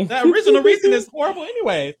 because the original reason is horrible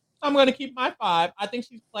anyway. So I'm going to keep my 5. I think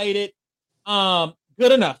she's played it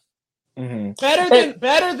good enough. Mm-hmm.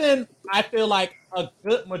 Better than I feel like a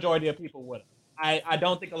good majority of people would have. I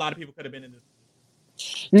don't think a lot of people could have been in this.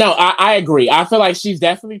 No, I agree. I feel like she's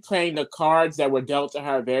definitely playing the cards that were dealt to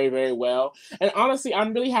her very, very well. And honestly,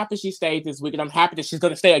 I'm really happy she stayed this week. And I'm happy that she's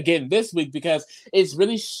going to stay again this week because it's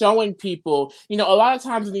really showing people, a lot of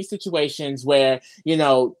times in these situations where,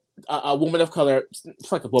 a woman of color,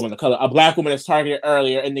 it's like a woman of color, a black woman is targeted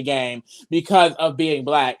earlier in the game because of being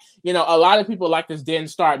black. A lot of people like this then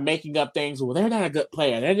start making up things. Well, they're not a good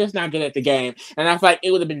player. They're just not good at the game. And I feel like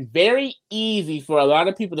it would have been very easy for a lot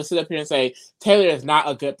of people to sit up here and say, Taylor is not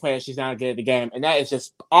a good player. She's not good at the game. And that is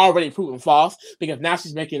just already proven false because now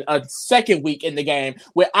she's making a second week in the game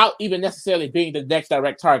without even necessarily being the next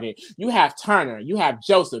direct target. You have Turner, you have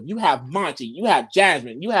Joseph, you have Monty, you have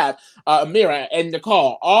Jasmine, you have Amira and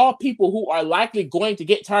Nicole, all people who are likely going to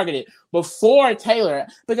get targeted before Taylor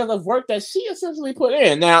because of work that she essentially put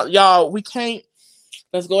in. Now, y'all,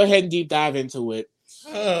 let's go ahead and deep dive into it.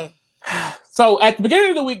 So at the beginning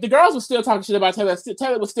of the week, the girls were still talking shit about Taylor.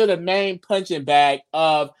 Taylor was still the main punching bag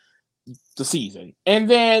of the season. And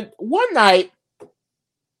then one night,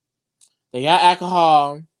 they got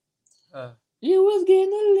alcohol. You was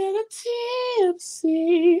getting a little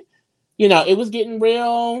tipsy. It was getting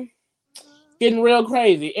real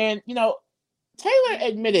crazy. And, Taylor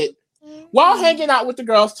admitted, while hanging out with the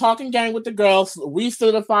girls, talking gang with the girls,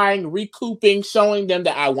 re-solidifying, recouping, showing them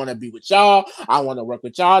that I want to be with y'all, I want to work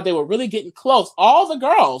with y'all, they were really getting close. All the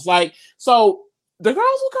girls. So the girls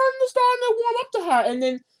were kind of starting to warm up to her. And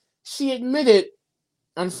then she admitted,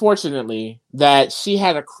 unfortunately, that she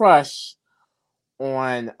had a crush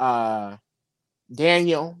on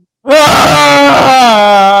Daniel. Now,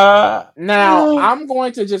 I'm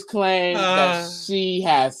going to just claim that she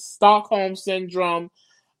has Stockholm Syndrome.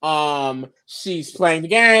 She's playing the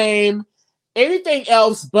game. Anything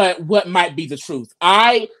else but what might be the truth.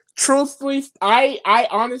 I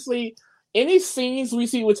honestly, any scenes we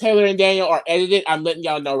see with Taylor and Daniel are edited. I'm letting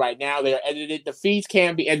y'all know right now. They are edited. The feeds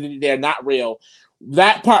can be edited. They're not real.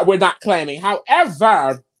 That part we're not claiming.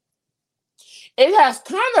 However, it has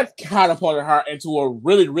kind of catapulted her into a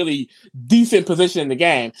really, really decent position in the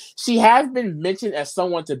game. She has been mentioned as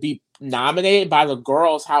someone to be nominated by the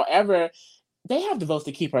girls. However, they have the votes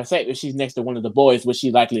to keep her safe if she's next to one of the boys, which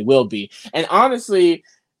she likely will be. And honestly,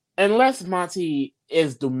 unless Monty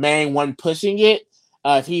is the main one pushing it,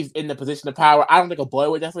 if he's in the position of power, I don't think a boy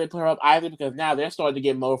would definitely put her up either because now they're starting to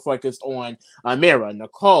get more focused on Amira,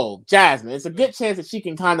 Nicole, Jasmine. It's a good chance that she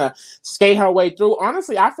can kind of skate her way through.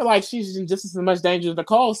 Honestly, I feel like she's in just as much danger as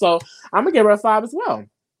Nicole, so I'm going to give her a 5 as well.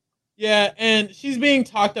 Yeah, and she's being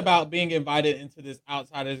talked about being invited into this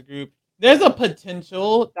outsiders group. There's a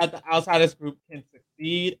potential that the outsiders group can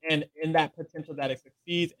succeed, and in that potential that it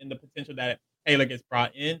succeeds and the potential that Taylor gets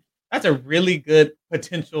brought in, that's a really good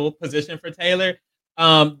potential position for Taylor.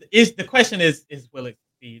 The question is will it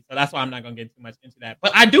succeed? So that's why I'm not going to get too much into that.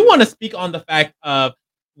 But I do want to speak on the fact of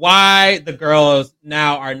why the girls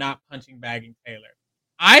now are not punching bagging Taylor.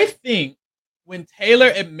 I think when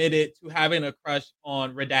Taylor admitted to having a crush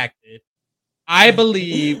on Redacted, I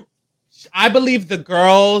believe the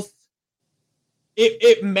girls,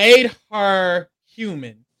 it made her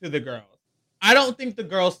human to the girls. I don't think the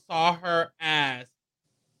girls saw her as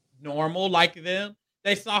normal like them.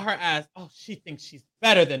 They saw her as, oh, she thinks she's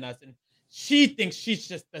better than us, and she thinks she's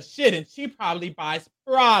just the shit, and she probably buys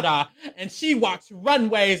Prada, and she walks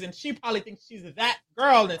runways, and she probably thinks she's that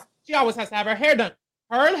girl, and she always has to have her hair done.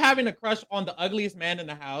 her having a crush on the ugliest man in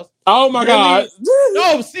the house. Oh my God.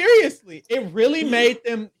 No, seriously. It really made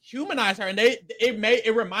them humanize her. And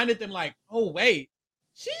it reminded them like, oh, wait,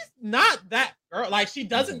 she's not that girl. Like, she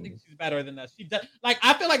doesn't think she's better than us. She does. Like,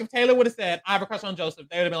 I feel like if Taylor would have said, I have a crush on Joseph,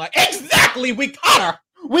 they would have been like, exactly, we caught her.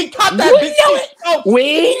 We caught that bitch.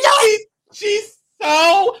 We know it. She's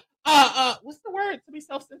so what's the word to be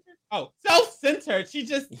self-centered? Oh, self-centered. She's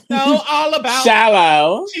just so all about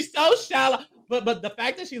shallow. She's so shallow. But the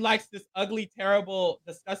fact that she likes this ugly, terrible,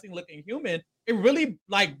 disgusting looking human, it really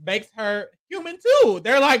like makes her human too.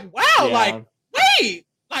 They're like, wow, like, wait.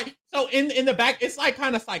 Like, so in the back, it's like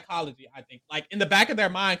kind of psychology, I think. Like in the back of their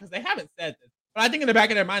mind, because they haven't said this, but I think in the back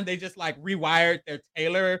of their mind, they just like rewired their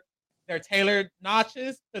tailored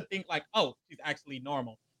notches to think like, oh, she's actually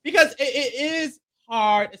normal. Because it is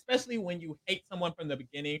hard, especially when you hate someone from the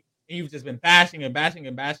beginning and you've just been bashing and bashing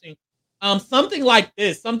and bashing. Something like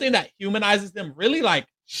this, something that humanizes them, really like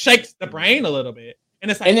shakes the brain a little bit,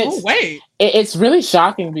 and it's like, oh wait, it's really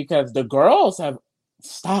shocking because the girls have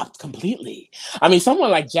stopped completely. I mean,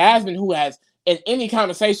 someone like Jasmine, who has in any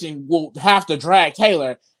conversation will have to drag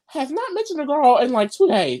Taylor, has not mentioned the girl in like 2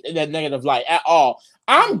 days in that negative light at all.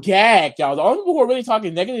 I'm gagged, y'all. The only people who are really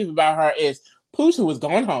talking negative about her is Pooch, who is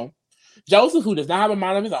going home, Joseph, who does not have a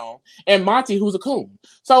mind of his own, and Monty, who's a coon.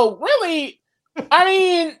 So really, I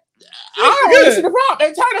mean, I don't really see the problem.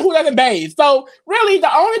 And Taylor, who doesn't bathe. So really,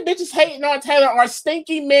 the only bitches hating on Taylor are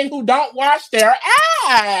stinky men who don't wash their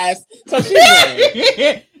ass. So she's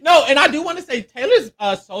No, and I do want to say Taylor's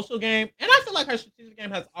social game, and I feel like her strategic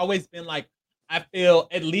game has always been like, I feel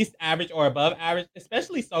at least average or above average,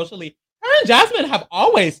 especially socially. Her and Jasmine have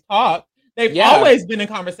always talked. They've always been in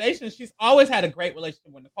conversation. She's always had a great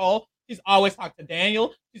relationship with Nicole. She's always talked to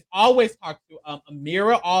Daniel. She's always talked to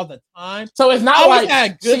Amira all the time. So it's not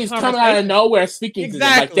like she's coming out of nowhere speaking to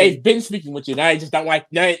them. Like they've been speaking with you. Now they just don't like.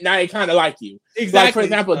 Now they kind of like you. Exactly. Like for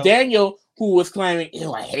example, Daniel, who was claiming,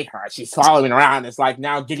 "Ew, I hate her. She's following around." It's like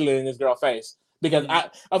now giggling in this girl's face. Because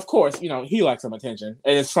of course, he likes some attention,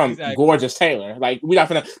 and it's from gorgeous Taylor. Like we're not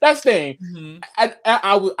gonna. That's the thing. Mm-hmm.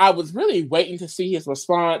 I was really waiting to see his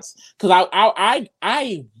response because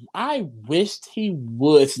I wished he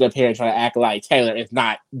would sit up here and try to act like Taylor is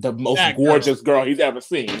not the most gorgeous girl he's ever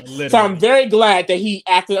seen. Literally. So I'm very glad that he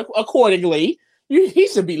acted accordingly. He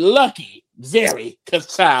should be lucky, very,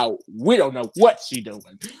 because child, we don't know what she's doing.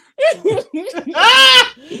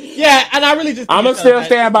 Yeah, and I really I'm gonna still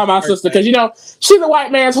stand by my sister because she's a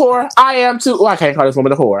white man's whore. I am too. Well, I can't call this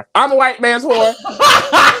woman a whore. I'm a white man's whore,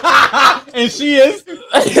 and she is.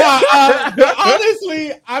 But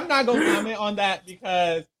honestly, I'm not gonna comment on that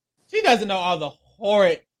because she doesn't know all the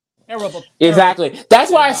horrid, terrible. Exactly.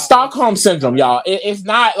 That's why it's Stockholm syndrome, y'all. It's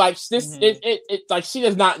not like this. It's like she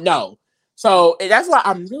does not know. So that's why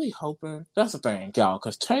I'm really hoping. That's the thing, y'all,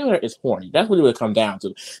 because Taylor is horny. That's what it would come down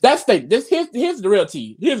to. That's the thing. Here's the real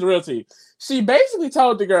tea. Here's the real tea. She basically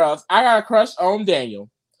told the girls, "I got a crush on Daniel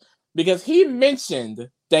because he mentioned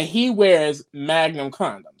that he wears Magnum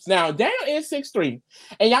condoms." Now Daniel is 6'3",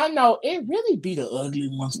 and y'all know it really be the ugly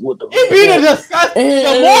ones with the. It be the disgusting.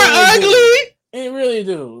 The more ugly. It really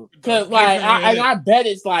do. Because I bet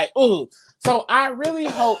it's like, ooh. So I really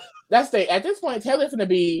hope. That's the at this point, Taylor's gonna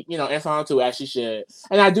be, in song 2 as she should.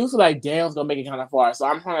 And I do feel like Daniel's gonna make it kind of far. So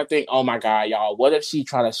I'm trying to think, oh my God, y'all, what if she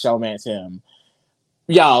try to showmance him?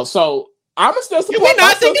 Y'all, so I'm gonna still support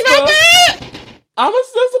my sister. About that? I'm gonna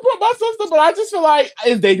still support my sister, but I just feel like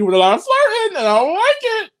they doing a lot of flirting, and I don't like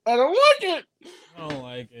it. I don't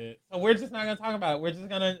like it. So we're just not gonna talk about it. We're just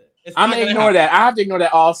gonna. I'm gonna ignore that. I have to ignore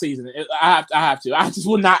that all season. I have to. I just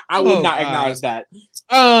will not. I will not acknowledge that.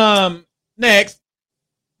 Next.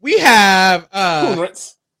 We have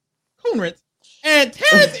Coonritz. And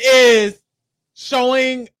Terrence is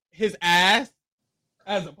showing his ass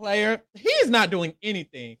as a player. He's not doing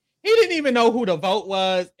anything. He didn't even know who the vote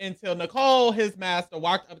was until Nicole, his master,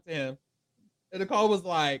 walked up to him. And Nicole was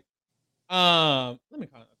like, let me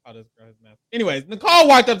call this girl his master. Anyways, Nicole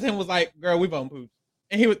walked up to him and was like, girl, we voting Pooch.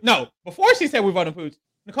 And he was, before she said we voting Pooch,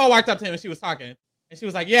 Nicole walked up to him and she was talking. And she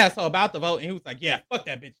was like, yeah, so about the vote. And he was like, yeah, fuck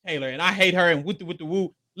that bitch Taylor. And I hate her and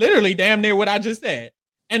woo. Literally damn near what I just said.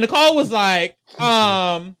 And Nicole was like,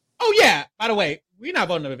 oh yeah, by the way, we're not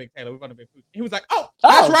voting for Big Taylor, we're voting for Big Pooch. He was like, oh,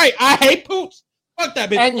 that's right, I hate Pooch. Fuck that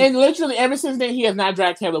bitch. And literally ever since then, he has not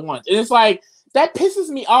dragged Taylor once. And it's like, that pisses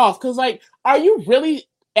me off. Because like, are you really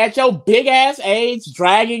at your big ass age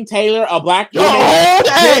dragging Taylor, a black woman,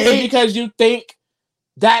 just because you think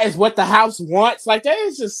that is what the house wants? Like, that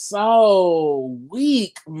is just so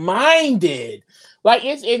weak-minded. Like,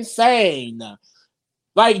 it's insane.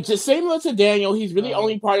 Like, just similar to Daniel, he's really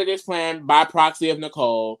only part of this plan by proxy of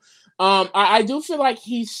Nicole. I do feel like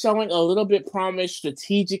he's showing a little bit promise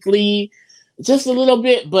strategically, just a little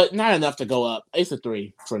bit, but not enough to go up. It's a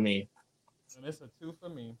 3 for me. And it's a 2 for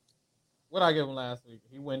me. What I give him last week?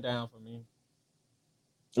 He went down for me.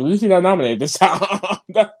 At least he got nominated this time.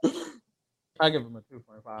 I give him a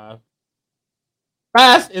 2.5.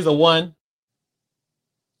 Fast is a 1.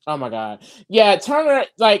 Oh my god. Yeah, Turner,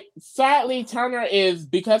 like, sadly, Turner is,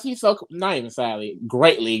 because he's so, not even sadly,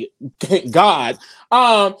 greatly, God,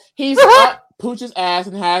 he's up Pooch's ass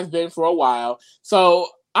and has been for a while. So,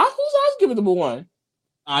 I was giving him a 1.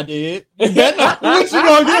 I did. You bet not. What you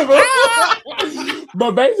gonna give him?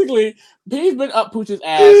 But basically, he's been up Pooch's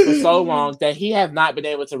ass for so long that he has not been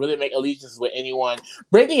able to really make allegiances with anyone.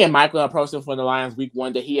 Brittany and Michael approached him for the Lions week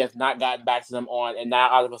 1 that he has not gotten back to them on, and now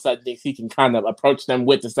all of a sudden thinks he can kind of approach them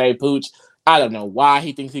with to save Pooch. I don't know why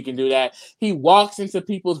he thinks he can do that. He walks into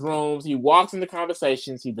people's rooms. He walks into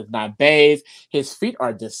conversations. He does not bathe. His feet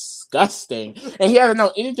are disgusting. And he doesn't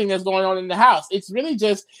know anything that's going on in the house. It's really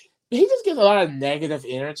just... He just gives a lot of negative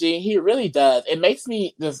energy. He really does. It makes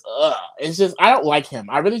me just, it's just, I don't like him.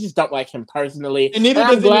 I really just don't like him personally. And neither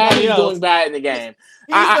I'm does glad he's else. doing bad in the game.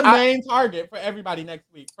 He's the main target for everybody next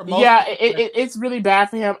week. It's really bad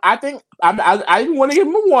for him. I think, I didn't want to give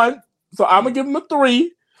him a 1, so I'm going to give him a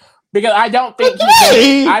 3. Because I don't think the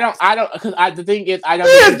thing is, I don't.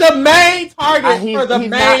 He is the main target for the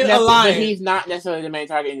main alliance. He's not necessarily the main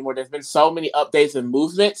target anymore. There's been so many updates and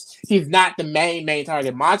movements. He's not the main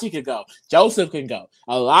target. Monty could go. Joseph can go.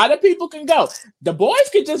 A lot of people can go. The boys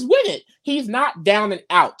could just win it. He's not down and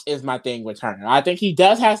out, is my thing with Turner. I think he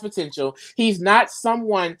does have potential. He's not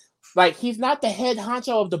someone... Like, he's not the head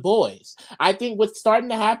honcho of the boys. I think what's starting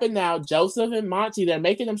to happen now, Joseph and Monty, they're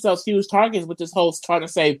making themselves huge targets with this whole trying to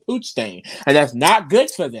save Pooch thing. And that's not good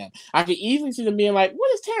for them. I can easily see them being like,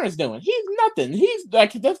 what is Terrence doing? He's nothing. He's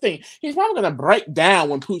like, this thing, he's probably going to break down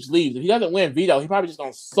when Pooch leaves. If he doesn't win veto, he's probably just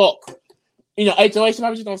going to sulk. You know, HOH is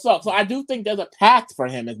probably just going to suck. So I do think there's a path for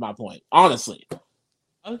him, is my point, honestly.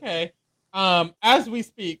 Okay. As we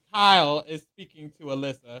speak, Kyle is speaking to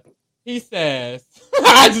Alyssa. He says,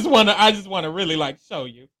 I just want to really like show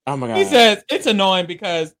you. Oh my god. He says it's annoying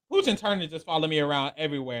because Pooch and Turner just follow me around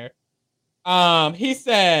everywhere. He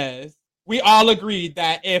says we all agreed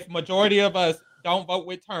that if majority of us don't vote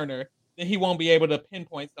with Turner, then he won't be able to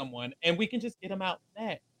pinpoint someone, and we can just get him out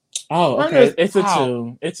next. Oh, okay. It's a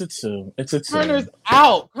 2. It's a 2. It's a 2. Turner's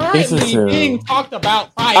out. Currently being talked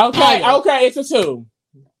about by Kyle. Okay, it's a 2.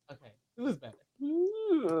 Okay, who is better?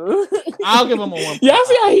 I'll give him a 1. Y'all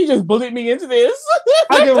see how he just bullied me into this?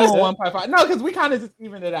 I'll give him a 1.5. No, because we kind of just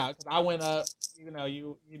evened it out. Because I went up, you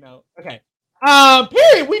know. Okay.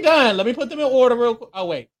 Period. We done. Let me put them in order real quick. Oh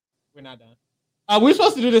wait, we're not done. We're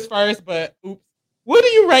supposed to do this first, but oops. What do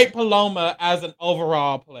you rate Paloma as an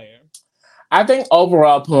overall player? I think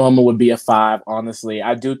overall Paloma would be a 5, honestly.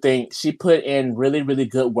 I do think she put in really, really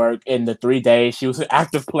good work in the 3 days. She was an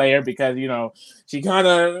active player because, she kind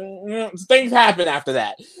of, things happen after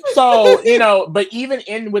that. So, but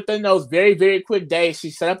even within those very, very quick days,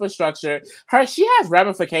 she set up a structure. She has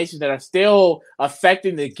ramifications that are still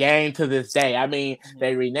affecting the game to this day. I mean,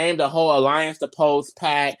 they renamed the whole Alliance the Post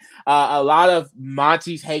Pack. A lot of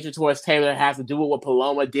Monty's hatred towards Taylor has to do with what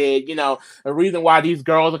Paloma did. The reason why these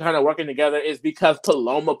girls are kind of working together is because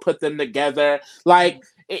Paloma put them together. Like,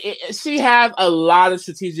 she has a lot of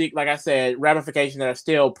strategic, like I said, ramifications that are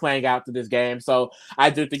still playing out through this game. So I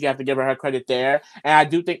do think you have to give her credit there. And I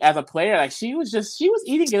do think as a player, like, she was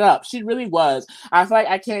eating it up. She really was. I feel like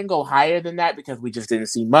I can't go higher than that because we just didn't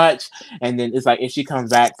see much. And then it's like, if she comes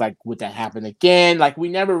back, like, would that happen again? Like, we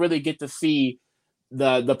never really get to see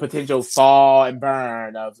the potential fall and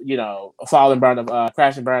burn of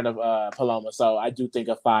crash and burn of Paloma. So I do think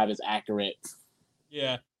a 5 is accurate.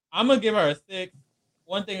 Yeah, I'm gonna give her a 6.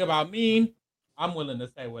 One thing about me, I'm willing to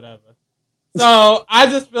say whatever. So I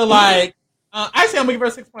just feel like, actually, I'm gonna give her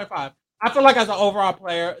a 6.5. I feel like as an overall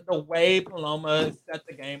player, the way Paloma set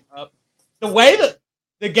the game up, the way that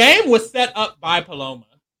the game was set up by Paloma,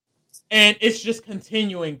 and it's just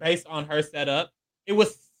continuing based on her setup. It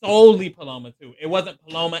was solely Paloma too. It wasn't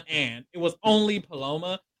Paloma it was only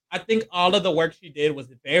Paloma. I think all of the work she did was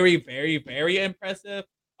very, very, very impressive.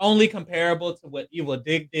 Only comparable to what Evil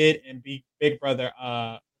Dig did in Big Brother.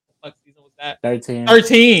 What season was that?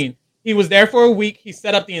 13. He was there for a week. He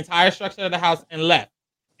set up the entire structure of the house and left.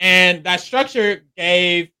 And that structure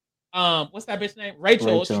gave what's that bitch name?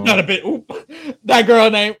 Rachel. She's not a bit. That girl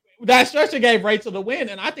name. That structure gave Rachel the win,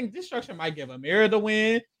 and I think this structure might give Amira the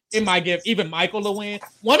win. It might give even Michael the win.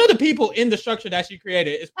 One of the people in the structure that she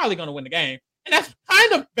created is probably going to win the game, and that's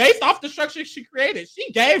kind of based off the structure she created.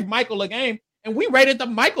 She gave Michael a game. And we rated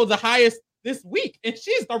Michael the highest this week, and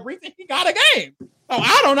she's the reason he got a game. So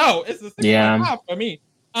I don't know. It's a 6.5 for me.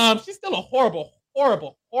 She's still a horrible,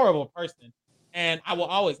 horrible, horrible person, and I will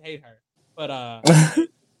always hate her. But she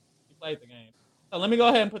played the game. So let me go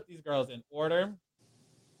ahead and put these girls in order.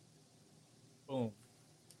 Boom.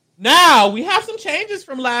 Now we have some changes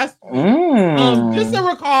from last week. Just to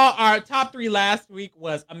recall, our top 3 last week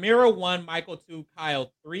was Amira 1, Michael 2,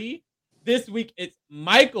 Kyle 3. This week it's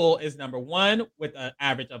Michael is number 1 with an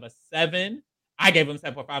average of a 7. I gave him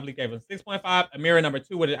 7.5. Lee gave him 6.5. Amira number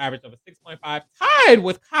 2 with an average of a 6.5. Tied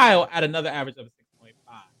with Kyle at another average of a 6.5.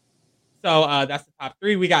 So that's the top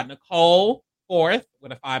 3. We got Nicole 4th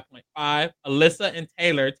with a 5.5. Alyssa and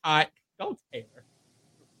Taylor tied. Go Taylor.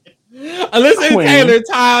 Alyssa and Taylor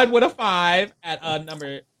tied with a 5 at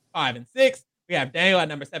number 5 and 6. We have Daniel at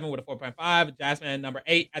number 7 with a 4.5. Jasmine at number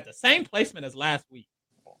 8 at the same placement as last week.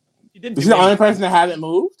 She's the only person that hasn't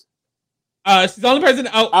moved? She's the only person.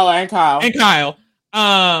 And Kyle. And Kyle.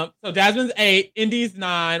 So Jasmine's 8, Indy's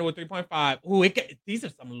 9 with 3.5. Ooh, these are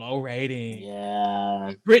some low ratings.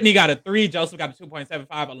 Yeah. Brittany got a 3. Joseph got a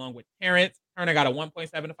 2.75 along with Terrence. Turner got a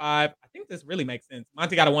 1.75. I think this really makes sense.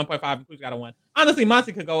 Monty got a 1.5 and Pooch got a 1. Honestly,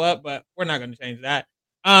 Monty could go up, but we're not going to change that.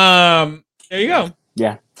 There you go.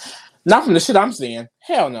 Yeah. Not from the shit I'm seeing.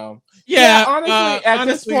 Hell no. Yeah. Honestly, at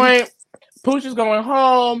this point, Pooch is going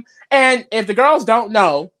home. And if the girls don't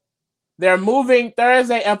know, they're moving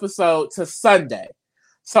Thursday episode to Sunday.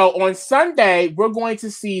 So on Sunday, we're going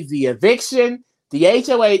to see the eviction, the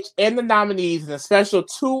HOH, and the nominees in a special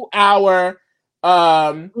 2-hour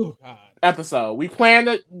episode. We plan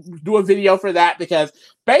to do a video for that because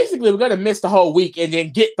basically we're going to miss the whole week and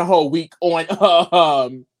then get the whole week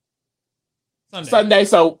on Sunday.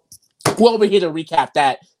 So we'll be here to recap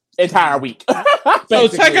that entire week. So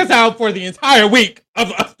check us out for the entire week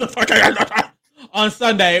of on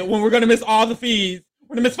Sunday when we're going to miss all the feeds.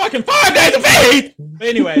 We're going to miss fucking 5 days of feeds. But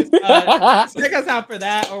anyways, check us out for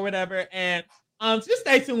that or whatever. And just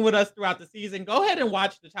stay tuned with us throughout the season. Go ahead and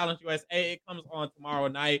watch the Challenge USA. It comes on tomorrow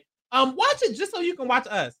night. Watch it just so you can watch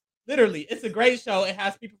us. Literally, it's a great show. It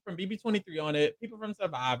has people from BB23 on it, people from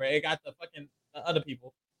Survivor. It got the fucking other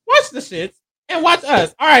people. Watch the shits and watch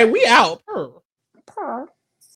us. All right, we out. Purr.